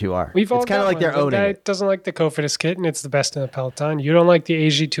AG2R. We've all it's kind of got like they're one. The owning guy it. doesn't like the Cofidis kit, and it's the best in the Peloton. You don't like the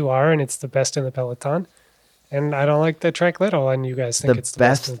AG2R, and it's the best in the Peloton. And I don't like the Trek Little, and you guys think it's the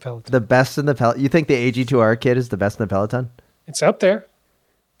best in the Peloton. The best in the Peloton. You think the AG2R kit is the best in the Peloton? It's up there.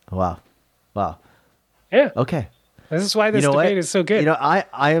 Wow. Yeah. Okay. This is why this you know debate what? is so good. You know,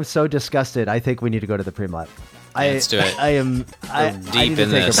 I am so disgusted. I think we need to go to the pre-lap. Let's do it. I am I We're I need deep to in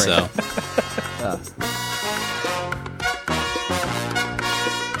take a this, break. so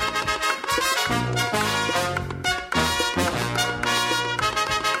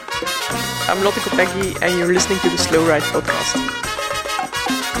I'm Lotte Kopecky, and you're listening to the Slow Ride podcast.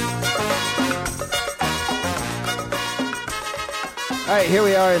 All right, here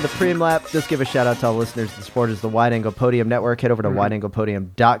we are in the pre-lap. Just give a shout out to all listeners and supporters of the Wide Angle Podium Network. Head over to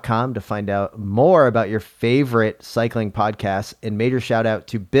wideanglepodium.com to find out more about your favorite cycling podcasts. And major shout out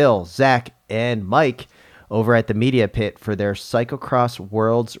to Bill, Zach, and Mike over at the Media Pit for their Cyclocross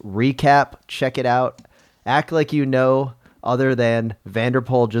Worlds recap. Check it out. Act like you know, other than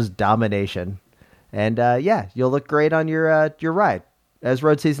Vanderpool just domination. And yeah, you'll look great on your ride as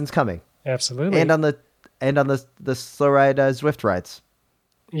road season's coming, Absolutely. and on the slow ride Zwift rides.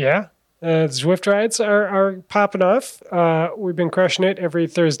 Yeah. Zwift rides are popping off. We've been crushing it every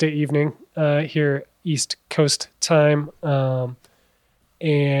Thursday evening here East Coast time.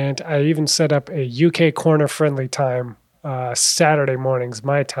 And I even set up a UK corner friendly time Saturday mornings,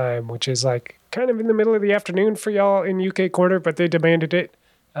 my time, which is like kind of in the middle of the afternoon for y'all in UK corner, but they demanded it.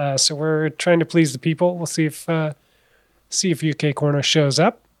 So we're trying to please the people. We'll see if UK corner shows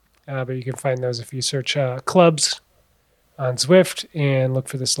up. But you can find those if you search clubs on Zwift and look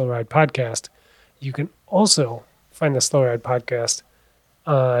for the Slow Ride Podcast. You can also find the Slow Ride Podcast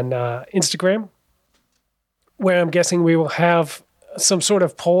on Instagram, where I'm guessing we will have some sort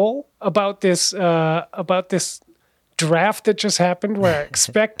of poll about this draft that just happened, where I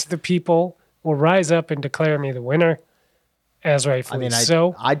expect the people will rise up and declare me the winner, as rightfully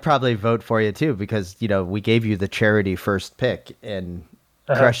so. I'd probably vote for you too because we gave you the charity first pick and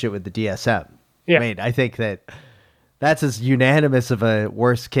crushed it with the DSM. Yeah. I mean, I think that's as unanimous of a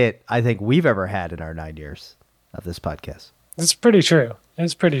worst kit I think we've ever had in our 9 years. of this podcast. It's pretty true.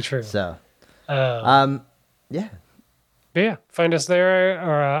 It's pretty true. So, yeah. But yeah, find us there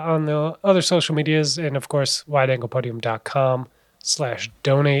or on the other social medias, and of course,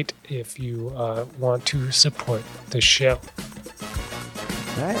 wideanglepodium.com/donate if you want to support the show.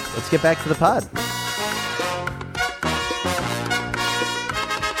 All right, let's get back to the pod.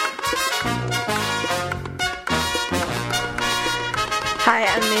 Hi,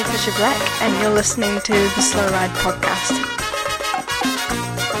 I'm Natasha Black, and you're listening to the Slow Ride Podcast.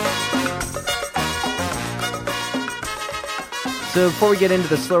 So before we get into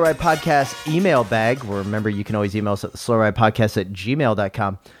the Slow Ride Podcast email bag, where remember you can always email us at the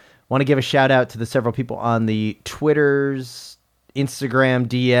slowridepodcast@gmail.com. Want to give a shout out to the several people on the Twitters, Instagram,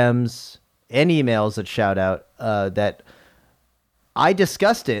 DMs, and emails that shout out that I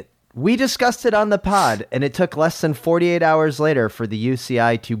discussed it. We discussed it on the pod, and it took less than 48 hours later for the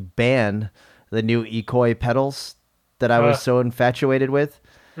UCI to ban the new Ikoi pedals that I was so infatuated with.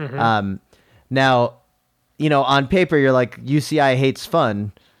 Mm-hmm. Now, you know, on paper, you're like, UCI hates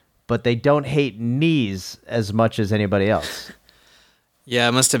fun, but they don't hate knees as much as anybody else. Yeah,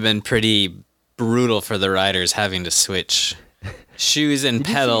 it must have been pretty brutal for the riders having to switch shoes and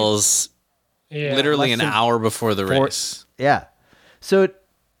pedals literally an hour before the race. Yeah. So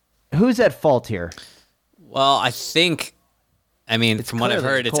who's at fault here? Well, I think, from what I've clearly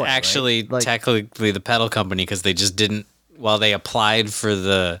heard, it's Ikoi, actually right? Like, technically the pedal company because they just didn't, while they applied for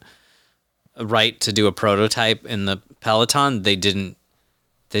the right to do a prototype in the Peloton, they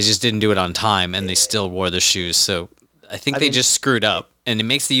just didn't do it on time, and they still wore the shoes. So I think they just screwed up, and it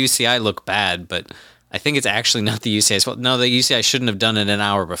makes the UCI look bad, but I think it's actually not the UCI's fault. No, the UCI shouldn't have done it an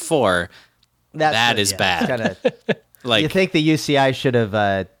hour before. That is bad. Kinda, Like, you think the UCI should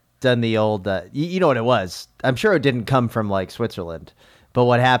have done the old, you know what it was. I'm sure it didn't come from like Switzerland, but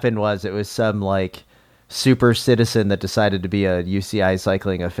what happened was it was some like super citizen that decided to be a UCI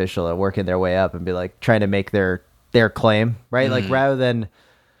cycling official and working their way up and be like trying to make their claim, right? Mm-hmm. Like rather than,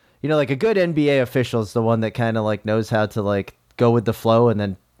 you know, like a good NBA official is the one that kind of like knows how to like go with the flow and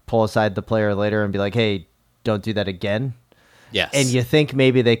then pull aside the player later and be like, hey, don't do that again. yes. And you think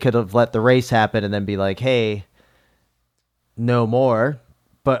maybe they could have let the race happen and then be like, hey, no more.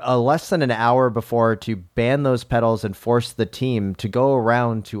 But less than an hour before to ban those pedals and force the team to go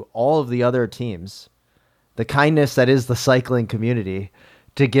around to all of the other teams, the kindness that is the cycling community,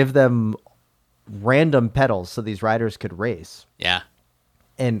 to give them random pedals so these riders could race Yeah.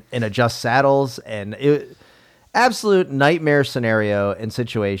 and adjust saddles, and it absolute nightmare scenario and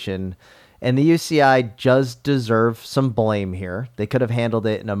situation. And the UCI does deserve some blame here. They could have handled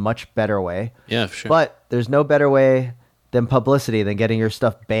it in a much better way. Yeah, sure. But there's no better way than publicity than getting your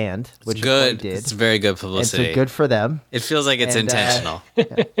stuff banned, which It's good. is what they did. It's very good And publicity. so good for them. It feels like it's And, intentional.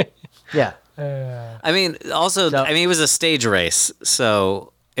 Yeah. It was a stage race,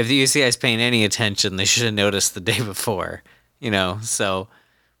 so if the UCI is paying any attention, they should have noticed the day before, so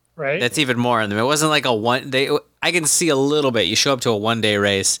Right? that's even more on them. It wasn't like I can see a little bit. You show up to a one-day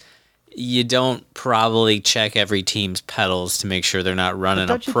race, you don't probably check every team's pedals to make sure they're not running a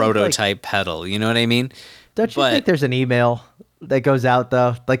don't you think, like- prototype pedal. You know what I mean? Don't you think there's an email that goes out,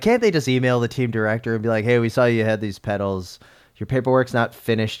 though? Like, can't they just email the team director and be like, hey, we saw you had these pedals. Your paperwork's not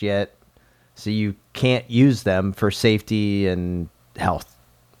finished yet, so you can't use them for safety and health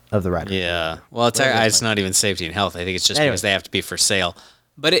of the rider. Yeah. Well, it's not even safety and health. I think it's just Anyway. because they have to be for sale.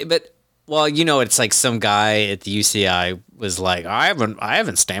 It's like some guy at the UCI was like, I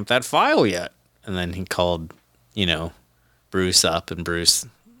haven't stamped that file yet. And then he called, Bruce up, and Bruce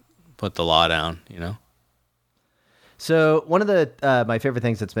put the law down, So one of the my favorite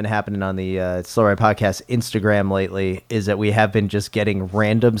things that's been happening on the Slow Ride Podcast Instagram lately is that we have been just getting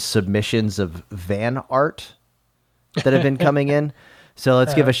random submissions of van art that have been coming in. So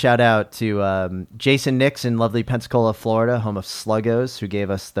let's give a shout out to Jason Nix in lovely Pensacola, Florida, home of Sluggos, who gave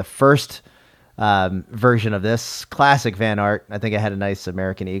us the first version of this classic van art. I think I had a nice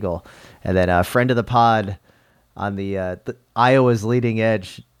American Eagle. And then a friend of the pod on the Iowa's leading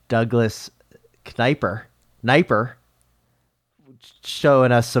edge, Douglas Kniper,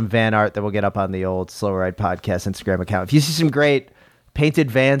 showing us some van art that we'll get up on the old Slow Ride Podcast Instagram account. If you see some great painted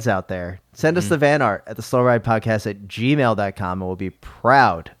vans out there, send us the van art at the Slow Ride Podcast at gmail.com, and we'll be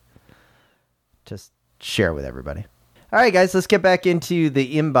proud to share with everybody. All right, guys, let's get back into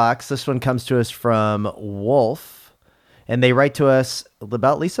the inbox. This one comes to us from Wolf, and they write to us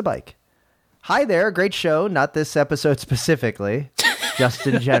about Lisa Bike. Hi there, great show. Not this episode specifically, just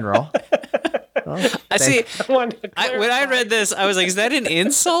in general. Well, I see. When I read this, I was like, is that an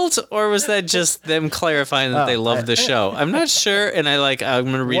insult, or was that just them clarifying that they love the show? I'm not sure, and I'm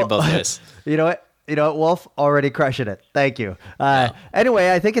going to read about this. You know what? You know what, Wolf? Already crushing it. Thank you.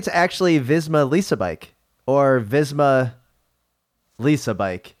 Anyway, I think it's actually Visma Lisa Bike or Visma Lisa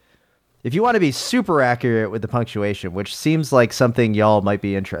Bike. If you want to be super accurate with the punctuation, which seems like something y'all might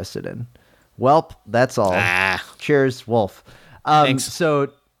be interested in. Welp, that's all. Cheers, Wolf. Thanks.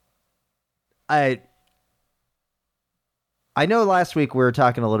 So I know last week we were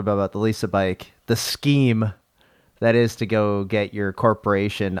talking a little bit about the Lisa Bike, the scheme that is to go get your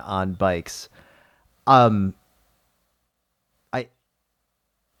corporation on bikes. What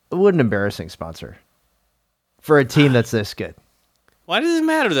an embarrassing sponsor for a team that's this good. Why does it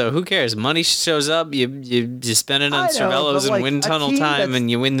matter though? Who cares? Money shows up. You spend it on Cervelos and wind tunnel time, and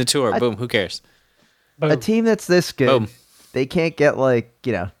you win the tour. Boom. Who cares? A team that's this good, Boom. They can't get it's like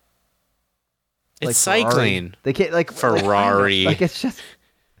cycling. Ferrari. They can't like Ferrari. Like it's just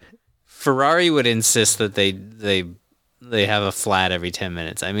Ferrari would insist that they have a flat every 10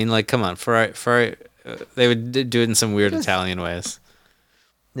 minutes. I mean, like, come on, Ferrari they would do it in some weird Italian ways.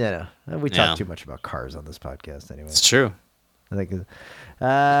 Yeah, no. We talk too much about cars on this podcast anyway. It's true. I think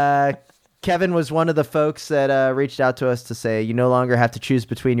Kevin was one of the folks that reached out to us to say you no longer have to choose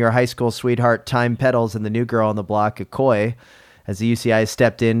between your high school sweetheart Time Pedals and the new girl on the block, Koi, as the UCI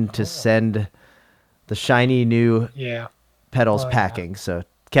stepped in to send the shiny new pedals packing. So,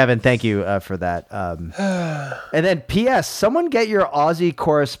 Kevin, thank you for that. And then P.S. Someone get your Aussie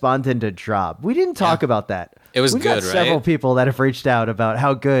correspondent a job. We didn't talk about that. It was We've good, got several right? people that have reached out about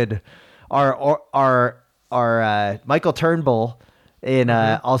how good our Michael Turnbull in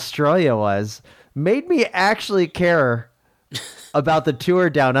Australia was. Made me actually care about the tour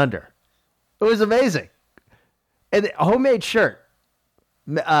down under. It was amazing. And the homemade shirt.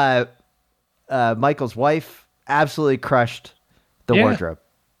 Michael's wife absolutely crushed the wardrobe.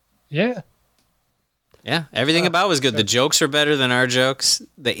 Yeah. Yeah, everything about it was good. The jokes were better than our jokes.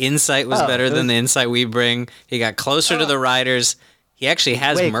 The insight was better than the insight we bring. He got closer to the riders. He actually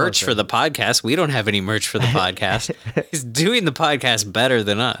has merch for the podcast. We don't have any merch for the podcast. He's doing the podcast better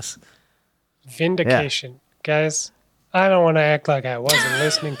than us. Vindication. Guys, I don't want to act like I wasn't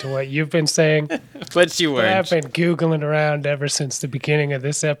listening to what you've been saying. But you weren't. I've been Googling around ever since the beginning of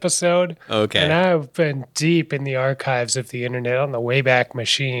this episode. Okay. And I've been deep in the archives of the internet on the Wayback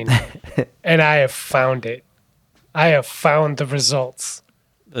Machine. And I have found it. I have found the results.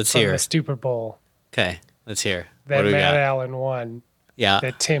 Let's from hear. the Super Bowl. Okay, let's hear. That What do we Matt got? Allen won. Yeah.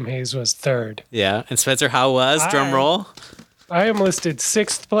 That Tim Hayes was third. Yeah. And Spencer, how was? Drum roll. I am listed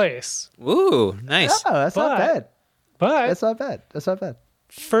 6th place. Ooh, nice. Oh, that's not bad. But That's not bad. That's not bad.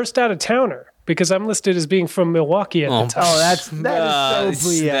 first out of towner because I'm listed as being from Milwaukee at the time. Oh, that is so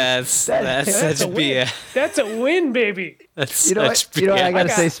BS. That's such a win. BS. That's a win, baby. That's You know what? such You know what I BS. gotta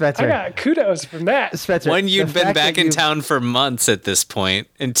say, Spencer. I got kudos from that. Spencer, One, the you'd been fact back that in you- town for months at this point,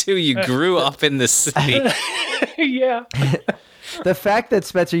 and two, you grew up in the city. Yeah. The fact that,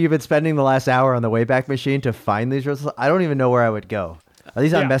 Spencer, you've been spending the last hour on the Wayback Machine to find these results, I don't even know where I would go. Are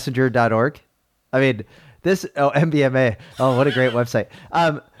these on Yeah. messenger.org? I mean, MBMA. Oh, what a great website.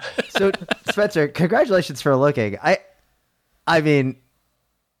 So, Spencer, congratulations for looking. I mean,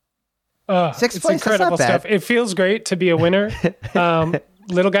 sixth It's place, that's incredible not bad. stuff. It feels great to be a winner.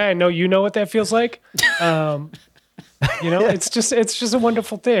 Little guy, I know you know what that feels like. It's just a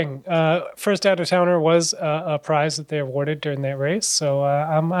wonderful thing. First out of towner was a prize that they awarded during that race, so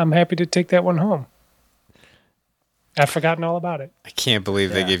I'm happy to take that one home. I've forgotten all about it. I can't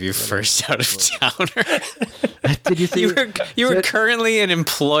believe they gave you first out of towner. Did you see? You were currently an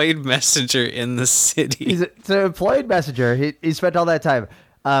employed messenger in the city. He's an employed messenger. He spent all that time.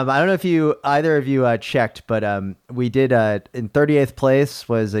 I don't know if either of you checked, but we did in 38th place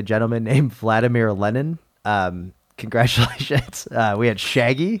was a gentleman named Vladimir Lenin. Congratulations. We had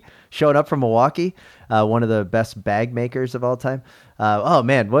Shaggy showing up from Milwaukee, one of the best bag makers of all time. Oh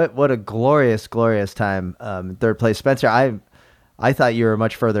man, what a glorious time. Third place. Spencer, I thought you were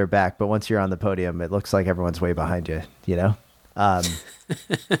much further back, but once you're on the podium, it looks like everyone's way behind you, you know?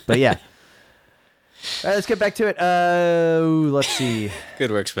 But yeah. All right, let's get back to it. Let's see.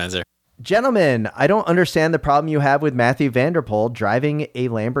 Good work, Spencer. Gentlemen, I don't understand the problem you have with Matthew Vanderpool driving a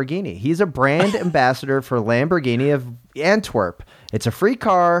Lamborghini. He's a brand ambassador for Lamborghini of Antwerp. It's a free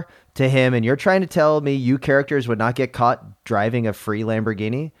car to him, and you're trying to tell me you characters would not get caught driving a free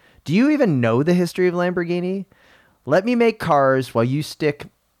Lamborghini? Do you even know the history of Lamborghini? Let me make cars while you stick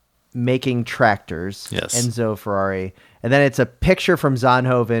making tractors. Yes. Enzo Ferrari. And then it's a picture from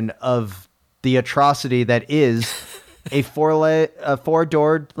Zonhoven of the atrocity that is a four-door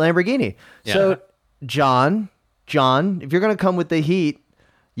Lamborghini. Yeah. So, John, if you're going to come with the heat,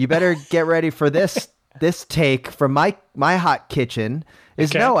 you better get ready for this take from my hot kitchen.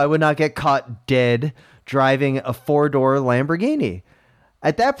 is Okay. no, I would not get caught dead driving a 4-door Lamborghini.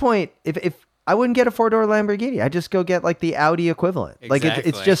 At that point, if I wouldn't get a 4-door Lamborghini, I'd just go get like the Audi equivalent. Like it's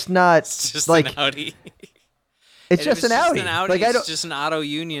Exactly. just not It's just like an Audi. it's And if just an Audi. Like I it's don't. just an auto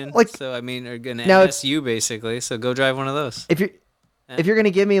union. Like- So I mean, or an Now it's- MSU basically. So go drive one of those. If you're gonna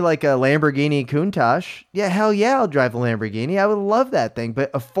give me like a Lamborghini Countach, yeah, hell yeah, I'll drive a Lamborghini. I would love that thing. But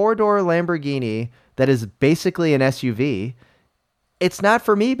a 4-door Lamborghini that is basically an SUV, it's not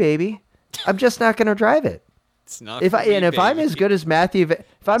for me, baby. I'm just not gonna drive it. It's not. If for me, I'm baby. as good as Matthew,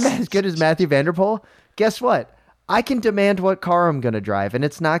 if I'm as good as Matthew Vanderpool, guess what? I can demand what car I'm gonna drive, and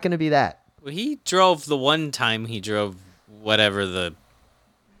it's not gonna be that. Well, he drove the one time he drove whatever the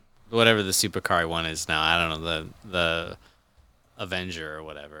supercar one is now. I don't know, the Avenger or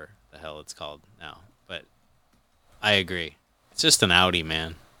whatever the hell it's called now. But I agree. It's just an Audi,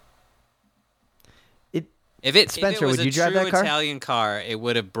 man. If it Spencer, was would you a drive true that car? Italian car, it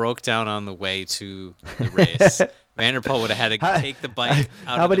would have broke down on the way to the race. Vanderpool would have had to take the bike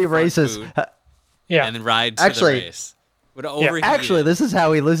out How of the many front races? boot Yeah. and then ride to Actually- the race. Would have overheated. Actually, this is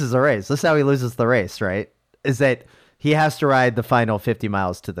how he loses the race. This is how he loses the race, right? Is that he has to ride the final 50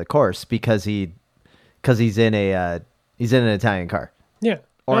 miles to the course because he's in an Italian car. Yeah.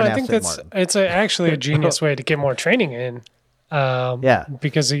 Or No, an I think Aston that's Martin. it's actually a genius way to get more training in. Yeah.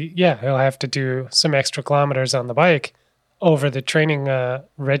 Because he'll have to do some extra kilometers on the bike over the training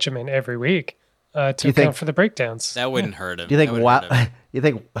regimen every week to you account think- for the breakdowns. That wouldn't hurt him. Do you think That wouldn't hurt him.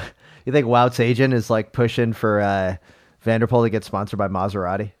 you think Wout's agent is like pushing for Vanderpool to get sponsored by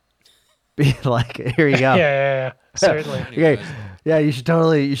Maserati? Be like, here you go. Yeah, certainly. Okay. Yeah, you should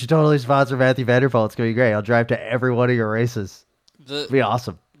totally sponsor Matthew Vanderpool. It's gonna be great. I'll drive to every one of your races. It'll be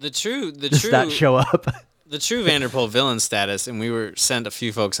awesome. The true Just not show up. The true Vanderpool villain status, and we were sent a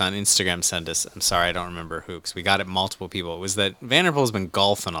few folks on Instagram sent us. I'm sorry, I don't remember who, because we got it multiple people. It was that Vanderpool's been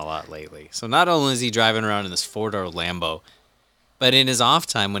golfing a lot lately. So not only is he driving around in this 4-door Lambo, but in his off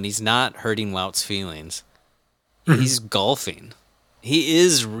time when he's not hurting Wout's feelings, he's golfing. He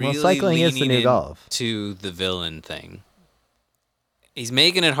is really cycling is the leaning new golf. to the villain thing. He's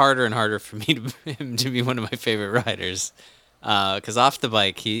making it harder and harder for him to be one of my favorite riders. Because off the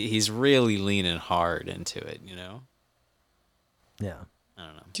bike, he's really leaning hard into it, you know? Yeah. I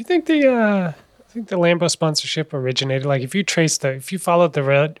don't know. Do you think the Lambo sponsorship originated? Like, if you followed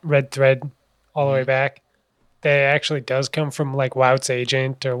the red thread all the way back, that actually does come from like Wout's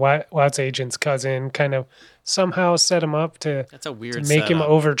agent or Wout's agent's cousin. Kind of somehow set him up to That's a weird make him setup.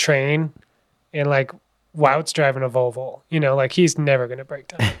 overtrain, and like Wout's driving a Volvo. You know, like he's never gonna break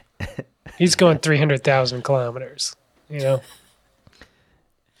down. He's going 300,000 kilometers. You know,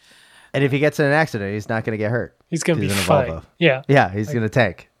 And if he gets in an accident, he's not gonna get hurt. he's gonna be in a fine. Volvo. Yeah. Yeah, he's gonna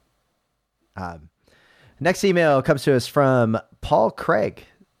tank. Next email comes to us from Paul Craig,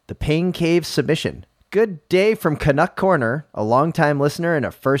 the Pain Cave submission. Good day from Canuck Corner, a longtime listener and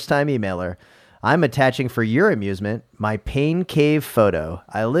a first-time emailer. I'm attaching for your amusement my Pain Cave photo.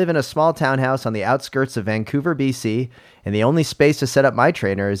 I live in a small townhouse on the outskirts of Vancouver, BC, and the only space to set up my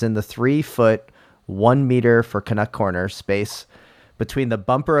trainer is in the 3-foot, 1 meter for Canuck Corner space between the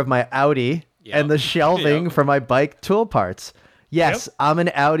bumper of my Audi and the shelving Yep. for my bike tool parts. Yes, I'm an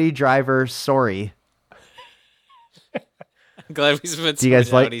Audi driver. Sorry. I'm glad we spent Do you so guys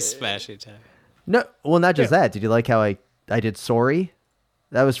much like- Audi smashing time. No, well, not just that. Did you like how I did sorry?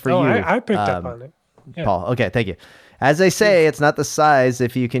 That was for Oh, you. I picked up on it. Yeah. Paul. Okay, thank you. As they say, it's not the size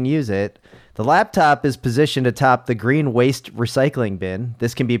if you can use it. The laptop is positioned atop the green waste recycling bin.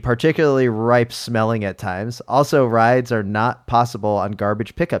 This can be particularly ripe smelling at times. Also, rides are not possible on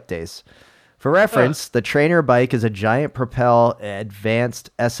garbage pickup days. For reference, the trainer bike is a giant Propel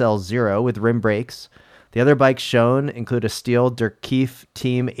Advanced SL0 with rim brakes. The other bikes shown include a steel Durkeef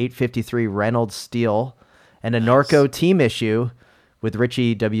Team 853 Reynolds steel and a Norco Team issue with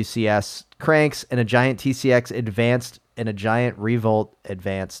Ritchie WCS cranks and a giant TCX Advanced and a giant Revolt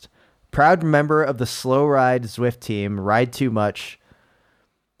Advanced. Proud member of the Slow Ride Zwift team, Ride Too Much.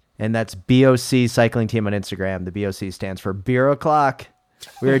 And that's BOC cycling team on Instagram. The BOC stands for Beer O'Clock.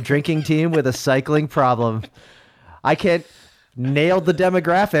 We're a drinking team with a cycling problem. I can't nail the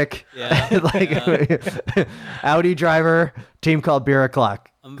demographic. Yeah. Audi driver, team called Beer O'Clock.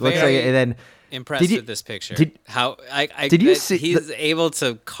 I'm Looks like very it. And then Impressed Did you- with this picture. did- How did you that see he's able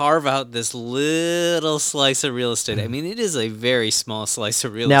to carve out this little slice of real estate. I mean, it is a very small slice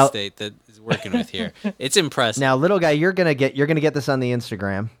of real Now- estate that is working with here. It's impressive. now, little guy, you're gonna get this on the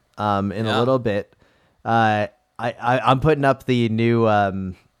Instagram in a Yeah. little bit. I'm putting up the new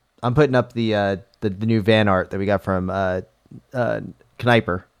the new van art that we got from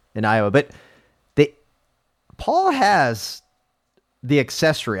Kneiper in Iowa. But Paul has the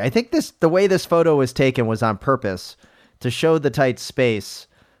accessory. I think the way this photo was taken was on purpose to show the tight space,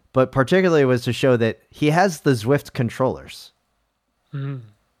 but particularly was to show that he has the Zwift controllers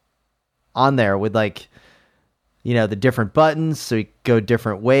on there with like, the different buttons, so you go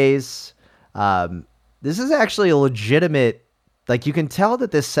different ways. This is actually a legitimate, like you can tell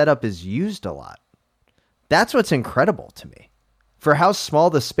that this setup is used a lot. That's what's incredible to me. For how small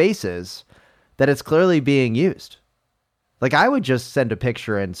the space is, that it's clearly being used. Like I would just send a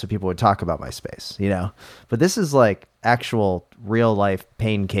picture in so people would talk about my space, But this is like actual real life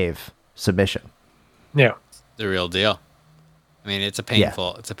pain cave submission. Yeah. The real deal. I mean, it's a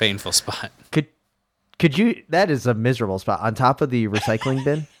painful spot. Could you, that is a miserable spot on top of the recycling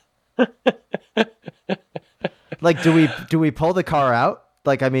bin. Like, do we pull the car out?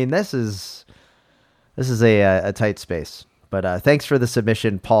 Like, I mean, this is a tight space, but thanks for the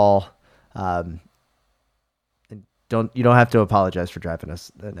submission, Paul. You don't have to apologize for driving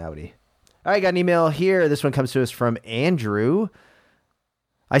us an Audi. All right, got an email here. This one comes to us from Andrew.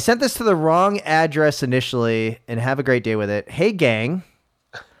 I sent this to the wrong address initially, and have a great day with it. Hey, gang.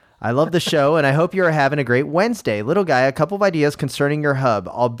 I love the show, and I hope you are having a great Wednesday. Little guy, a couple of ideas concerning your hub,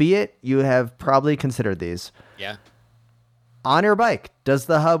 albeit you have probably considered these. Yeah. On your bike, does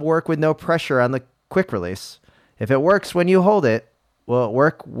the hub work with no pressure on the quick release? If it works when you hold it, will it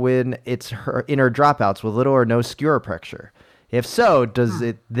work when it's inner dropouts with little or no skewer pressure? If so, does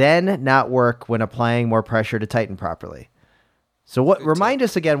it then not work when applying more pressure to tighten properly? So remind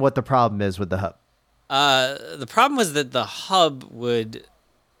us again what the problem is with the hub. The problem was that the hub would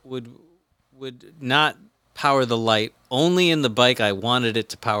not power the light only in the bike I wanted it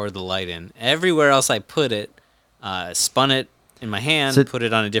to power the light in. Everywhere else I put it, spun it in my hand, put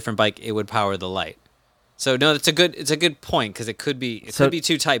it on a different bike, it would power the light. So no, it's a good point because it could be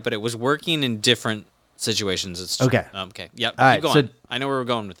too tight, but it was working in different situations. It's okay. Okay. Yep. All right. Keep going. I know where we're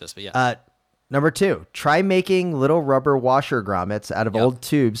going with this, but yeah. Number 2, try making little rubber washer grommets out of old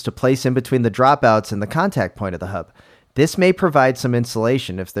tubes to place in between the dropouts and the contact point of the hub. This may provide some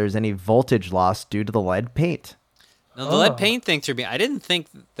insulation if there's any voltage loss due to the lead paint. Now, the lead paint thing threw me. I didn't think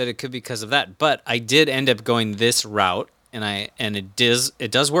that it could be because of that, but I did end up going this route, and it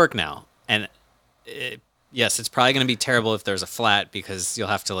does work now. And yes, it's probably going to be terrible if there's a flat because you'll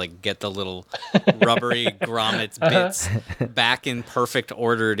have to like get the little rubbery grommets bits back in perfect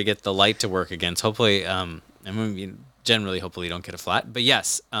order to get the light to work again. So hopefully, hopefully you don't get a flat. But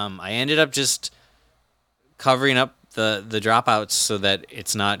yes, I ended up just covering up the dropouts so that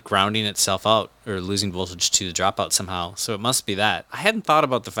it's not grounding itself out or losing voltage to the dropout somehow. So it must be that. I hadn't thought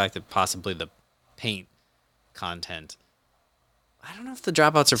about the fact that possibly the paint content. I don't know if the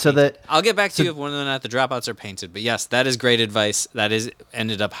dropouts are painted. I'll get back to you if whether or not the dropouts are painted. But yes, that is great advice. That is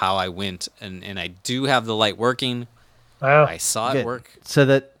ended up how I went. And I do have the light working. Wow. I saw it work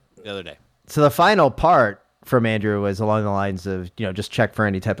the other day. So the final part from Andrew was along the lines of, just check for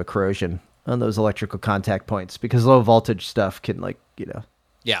any type of corrosion on those electrical contact points because low voltage stuff can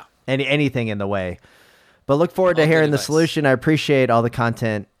yeah, anything in the way. But look forward to hearing the solution. I appreciate all the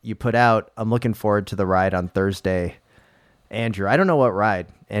content you put out. I'm looking forward to the ride on Thursday. Andrew, I don't know what ride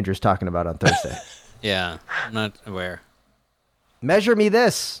Andrew's talking about on Thursday. Yeah, I'm not aware. Measure me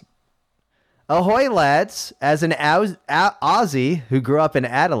this. Ahoy, lads. As an Aussie who grew up in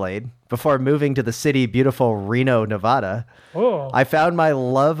Adelaide before moving to the city beautiful Reno, Nevada, I found my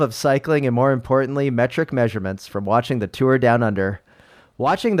love of cycling and, more importantly, metric measurements from watching the Tour Down Under.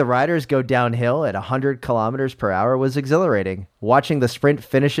 Watching the riders go downhill at 100 kilometers per hour was exhilarating. Watching the sprint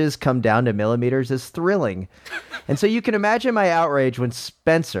finishes come down to millimeters is thrilling. And so you can imagine my outrage when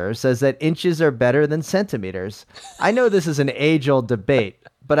Spencer says that inches are better than centimeters. I know this is an age-old debate,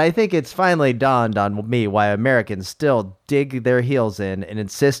 but I think it's finally dawned on me why Americans still dig their heels in and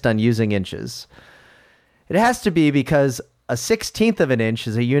insist on using inches. It has to be because a 16th of an inch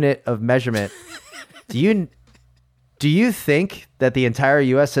is a unit of measurement. Do you think that the entire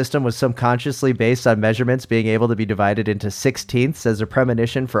U.S. system was subconsciously based on measurements being able to be divided into 16ths as a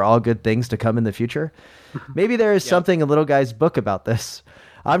premonition for all good things to come in the future? Maybe there is something in Little Guy's book about this.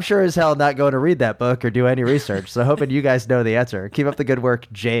 I'm sure as hell not going to read that book or do any research, so hoping you guys know the answer. Keep up the good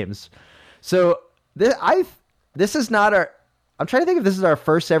work, James. So this is not our... I'm trying to think if this is our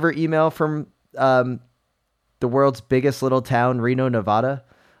first ever email from the world's biggest little town, Reno, Nevada,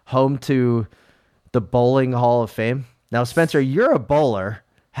 home to the Bowling Hall of Fame. Now, Spencer, you're a bowler.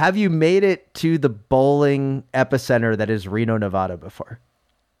 Have you made it to the bowling epicenter that is Reno, Nevada before?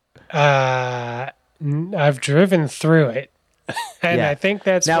 I've driven through it, and I think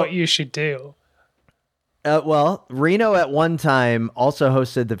that's what you should do. Well, Reno at one time also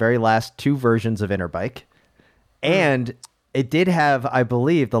hosted the very last 2 versions of Interbike, and it did have, I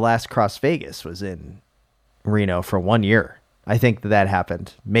believe, the last Cross Vegas was in Reno for 1 year. I think that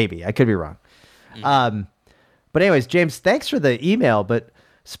happened. Maybe. I could be wrong. But anyways, James, thanks for the email. But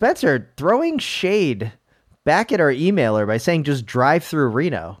Spencer, throwing shade back at our emailer by saying just drive through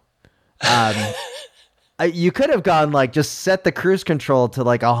Reno. You could have gone like just set the cruise control to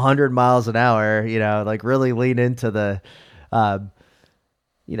like 100 miles an hour, like really lean into the,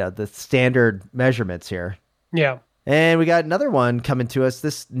 the standard measurements here. Yeah. And we got another one coming to us.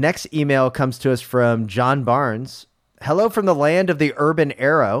 This next email comes to us from John Barnes. Hello from the land of the urban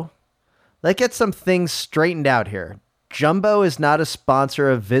arrow. Let's get some things straightened out here. Jumbo is not a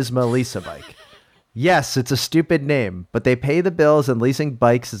sponsor of Visma Lease a Bike. Yes, it's a stupid name, but they pay the bills and leasing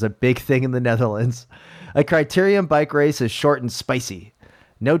bikes is a big thing in the Netherlands. A Criterium bike race is short and spicy.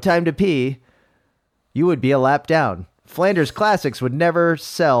 No time to pee. You would be a lap down. Flanders Classics would never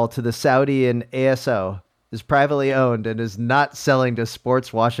sell to the Saudi and ASO. Is privately owned and is not selling to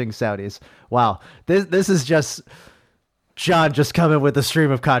sports washing Saudis. Wow. This is just John just coming with a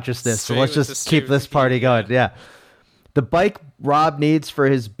stream of consciousness. So let's just keep this party going. Yeah. The bike Rob needs for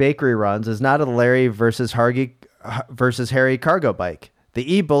his bakery runs is not a Larry versus Harry cargo bike.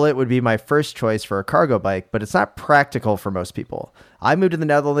 The e-Bullet would be my first choice for a cargo bike, but it's not practical for most people. I moved to the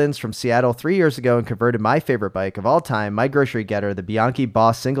Netherlands from Seattle 3 years ago and converted my favorite bike of all time, my grocery getter, the Bianchi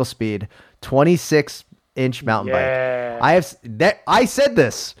Boss single speed 26-inch mountain bike. I said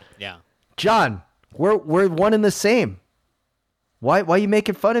this. Yeah. John, we're one and the same. Why are you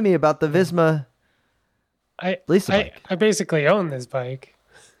making fun of me about the Visma Lisa bike? I basically own this bike.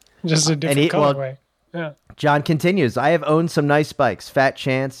 Just a different colorway. Yeah. John continues, I have owned some nice bikes. Fat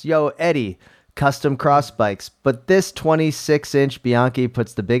Chance, Yo Eddie, custom cross bikes, but this 26-inch Bianchi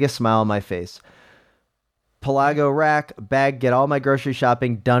puts the biggest smile on my face. Pelago rack, bag, get all my grocery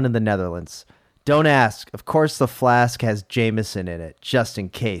shopping done in the Netherlands. Don't ask. Of course the flask has Jameson in it, just in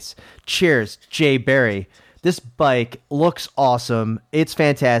case. Cheers, Jay Barry. This bike looks awesome. It's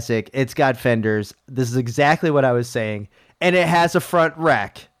fantastic. It's got fenders. This is exactly what I was saying. And it has a front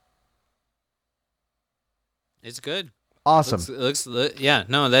rack. It's good. Awesome. Yeah,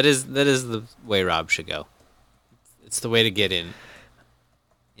 no, that is the way Rob should go. It's the way to get in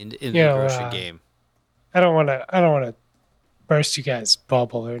the grocery game. I don't want to burst you guys'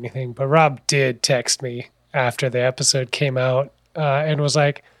 bubble or anything, but Rob did text me after the episode came out and was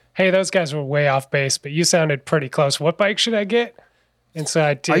like, "Hey, those guys were way off base, but you sounded pretty close. What bike should I get?" And so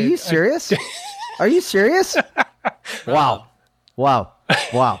I did. Are you serious? Are you serious? Wow.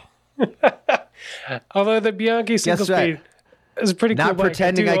 Although the Bianchi single speed is a pretty cool bike. Not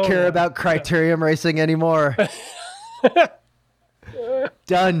pretending I care about Criterium racing anymore.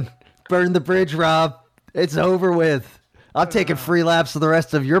 Done. Burn the bridge, Rob. It's over with. I'm taking free laps for the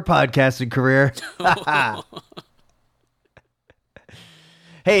rest of your podcasting career.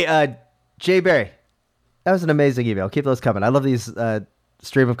 Hey, Jay Barry, that was an amazing email. Keep those coming. I love these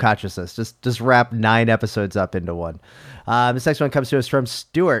stream of consciousness. Just wrap 9 episodes up into one. This next one comes to us from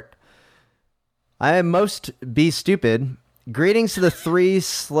Stuart. I am most be stupid. Greetings to the 3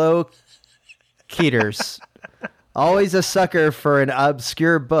 slow Keeters. Always a sucker for an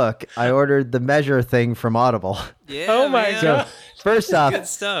obscure book. I ordered the measure thing from Audible. Yeah. Oh my god. First off, good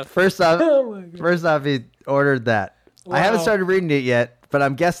stuff. First off, he ordered that. Wow. I haven't started reading it yet, but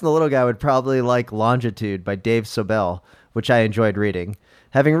I'm guessing the little guy would probably like Longitude by Dave Sobel, which I enjoyed reading.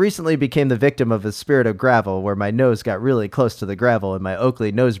 Having recently became the victim of a spirit of gravel where my nose got really close to the gravel and my Oakley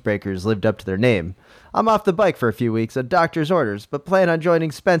nose breakers lived up to their name. I'm off the bike for a few weeks on doctor's orders, but plan on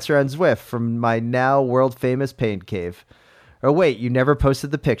joining Spencer on Zwift from my now world-famous pain cave. Or wait, you never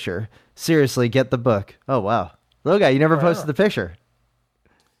posted the picture. Seriously, get the book. Oh, wow. Little guy, you never posted the picture.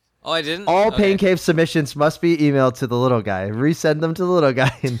 Oh, I didn't? All Pain Cave submissions must be emailed to the little guy. Resend them to the little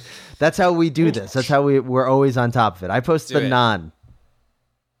guy. And that's how we do this. That's how we're always on top of it. I post the non-Pain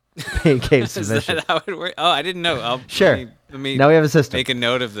Cave submission. Is that how it works? Oh, I didn't know. Sure. Let me now we have a system. Make a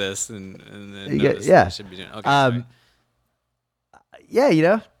note of this and then yeah. I should be doing. Okay,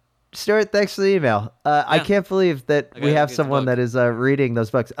 yeah, Stuart, thanks for the email. I can't believe that we have someone that is reading those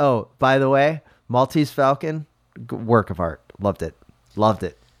books. Oh, by the way, Maltese Falcon, work of art. Loved it.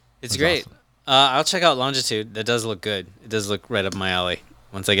 It's great. Awesome. I'll check out Longitude. That does look good. It does look right up my alley.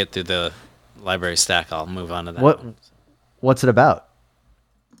 Once I get through the library stack, I'll move on to that one. What's it about?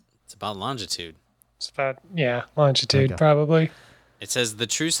 It's about Longitude. It's about, Longitude, probably. It says the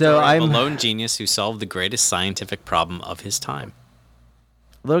true story of a lone genius who solved the greatest scientific problem of his time.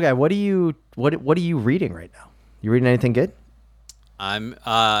 Little guy, what are you reading right now? You reading anything good? I'm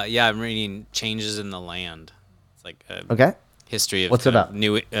reading Changes in the Land. It's like okay. History of what's it about?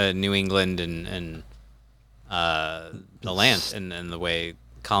 New England and the land and the way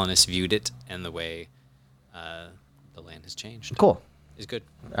colonists viewed it and the way the land has changed. Cool. Is good.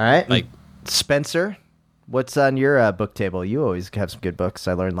 All right. Like Spencer, what's on your book table? You always have some good books.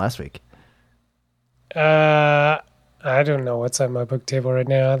 I learned last week. I don't know what's on my book table right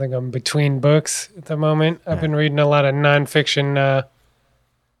now. I think I'm between books at the moment. I've been reading a lot of nonfiction,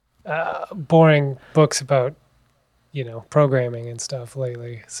 boring books about, programming and stuff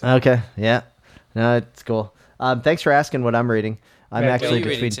lately. So. Okay. Yeah. No, it's cool. Thanks for asking what I'm reading. I'm Yeah, actually what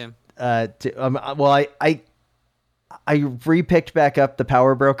are you between. reading, Tim? Well, I repicked back up The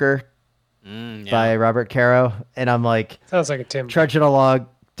Power Broker Yeah. by Robert Caro, and I'm like Sounds like a Tim. trudging along,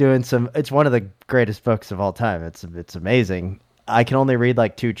 doing some. It's one of the greatest books of all time. It's amazing. I can only read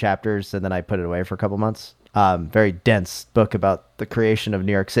like 2 chapters, and then I put it away for a couple months. Very dense book about the creation of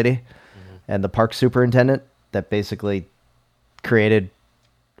New York City and the park superintendent that basically created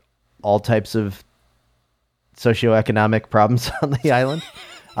all types of socioeconomic problems on the island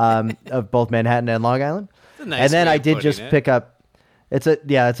of both Manhattan and Long Island. It's a nice And then way I of did putting just it. pick up. It's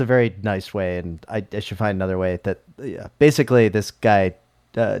a very nice way, and I should find another way that basically this guy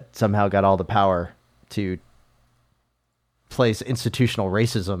somehow got all the power to place institutional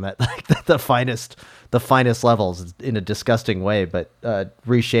racism at like the finest levels in a disgusting way, but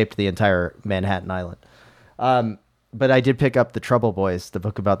reshaped the entire Manhattan Island. But I did pick up The Trouble Boys, the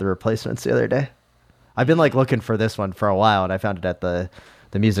book about the replacements, the other day. I've been like looking for this one for a while, and I found it at the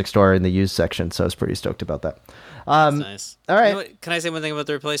music store in the used section, so I was pretty stoked about that. That's nice. All right. You know what? Can I say one thing about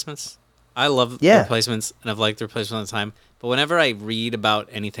the replacements? I love the Yeah. replacements, and I've liked the replacements all the time. But whenever I read about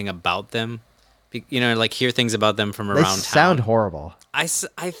anything about them, like hear things about them from They around sound town, horrible. I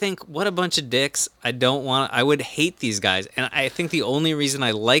think, what a bunch of dicks. I would hate these guys. And I think the only reason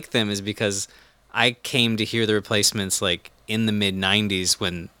I like them is because I came to hear the replacements like in the mid 90s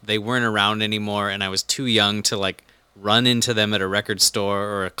when they weren't around anymore, and I was too young to like run into them at a record store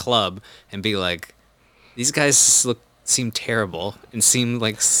or a club and be like, these guys seem terrible and seem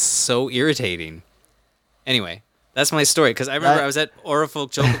like so irritating. Anyway, that's my story, because I remember I was at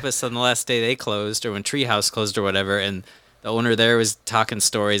Orafolk Jokopus on the last day they closed, or when Treehouse closed or whatever, and the owner there was talking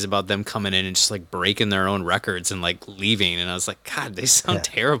stories about them coming in and just like breaking their own records and like leaving, and I was like, God, they sound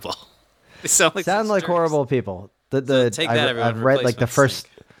terrible. They sound like jerks. Horrible people. Take that, everyone. I've read like the first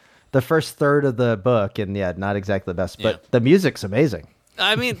third of the book, and yeah, not exactly the best, but the music's amazing.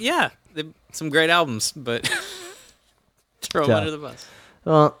 I mean, yeah, some great albums, but throw them under the bus.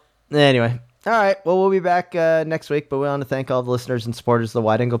 Well, anyway. All right. Well, we'll be back next week, but we want to thank all the listeners and supporters of the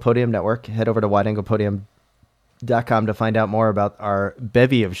Wide Angle Podium Network. Head over to wideanglepodium.com to find out more about our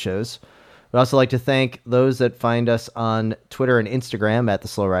bevy of shows. We'd also like to thank those that find us on Twitter and Instagram at The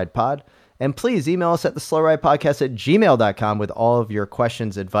Slow Ride Pod. And please email us at theslowridepodcast@gmail.com with all of your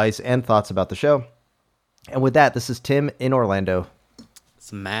questions, advice, and thoughts about the show. And with that, this is Tim in Orlando.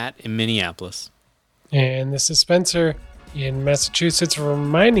 It's Matt in Minneapolis. And this is Spencer in Massachusetts,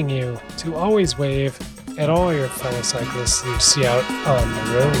 reminding you to always wave at all your fellow cyclists you see out on the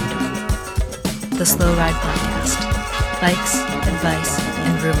road. The Slow Ride Podcast. Bikes, advice,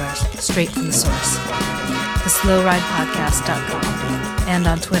 and rumors straight from the source. TheSlowRidePodcast.com and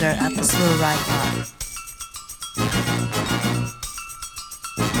on Twitter at The Slow Ride Pod.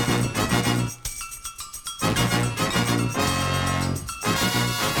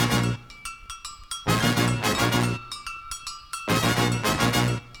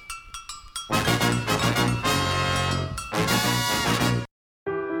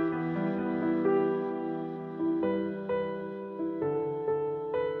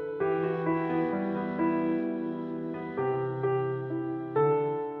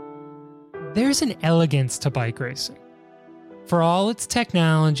 There's an elegance to bike racing. For all its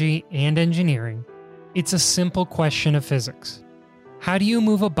technology and engineering, it's a simple question of physics. How do you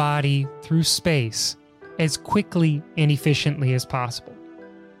move a body through space as quickly and efficiently as possible?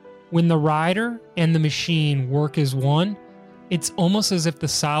 When the rider and the machine work as one, it's almost as if the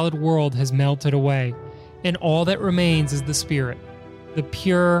solid world has melted away, and all that remains is the spirit, the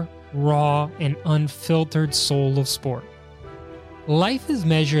pure, raw, and unfiltered soul of sport. Life is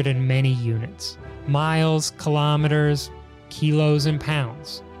measured in many units: miles, kilometers, kilos, and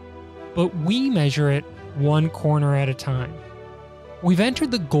pounds. But we measure it one corner at a time. We've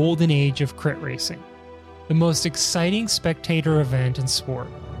entered the golden age of crit racing, the most exciting spectator event in sport,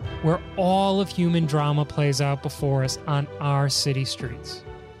 where all of human drama plays out before us on our city streets.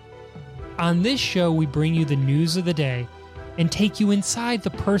 On this show, we bring you the news of the day and take you inside the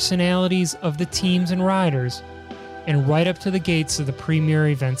personalities of the teams and riders, and right up to the gates of the premier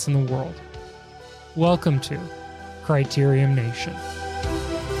events in the world. Welcome to Criterium Nation.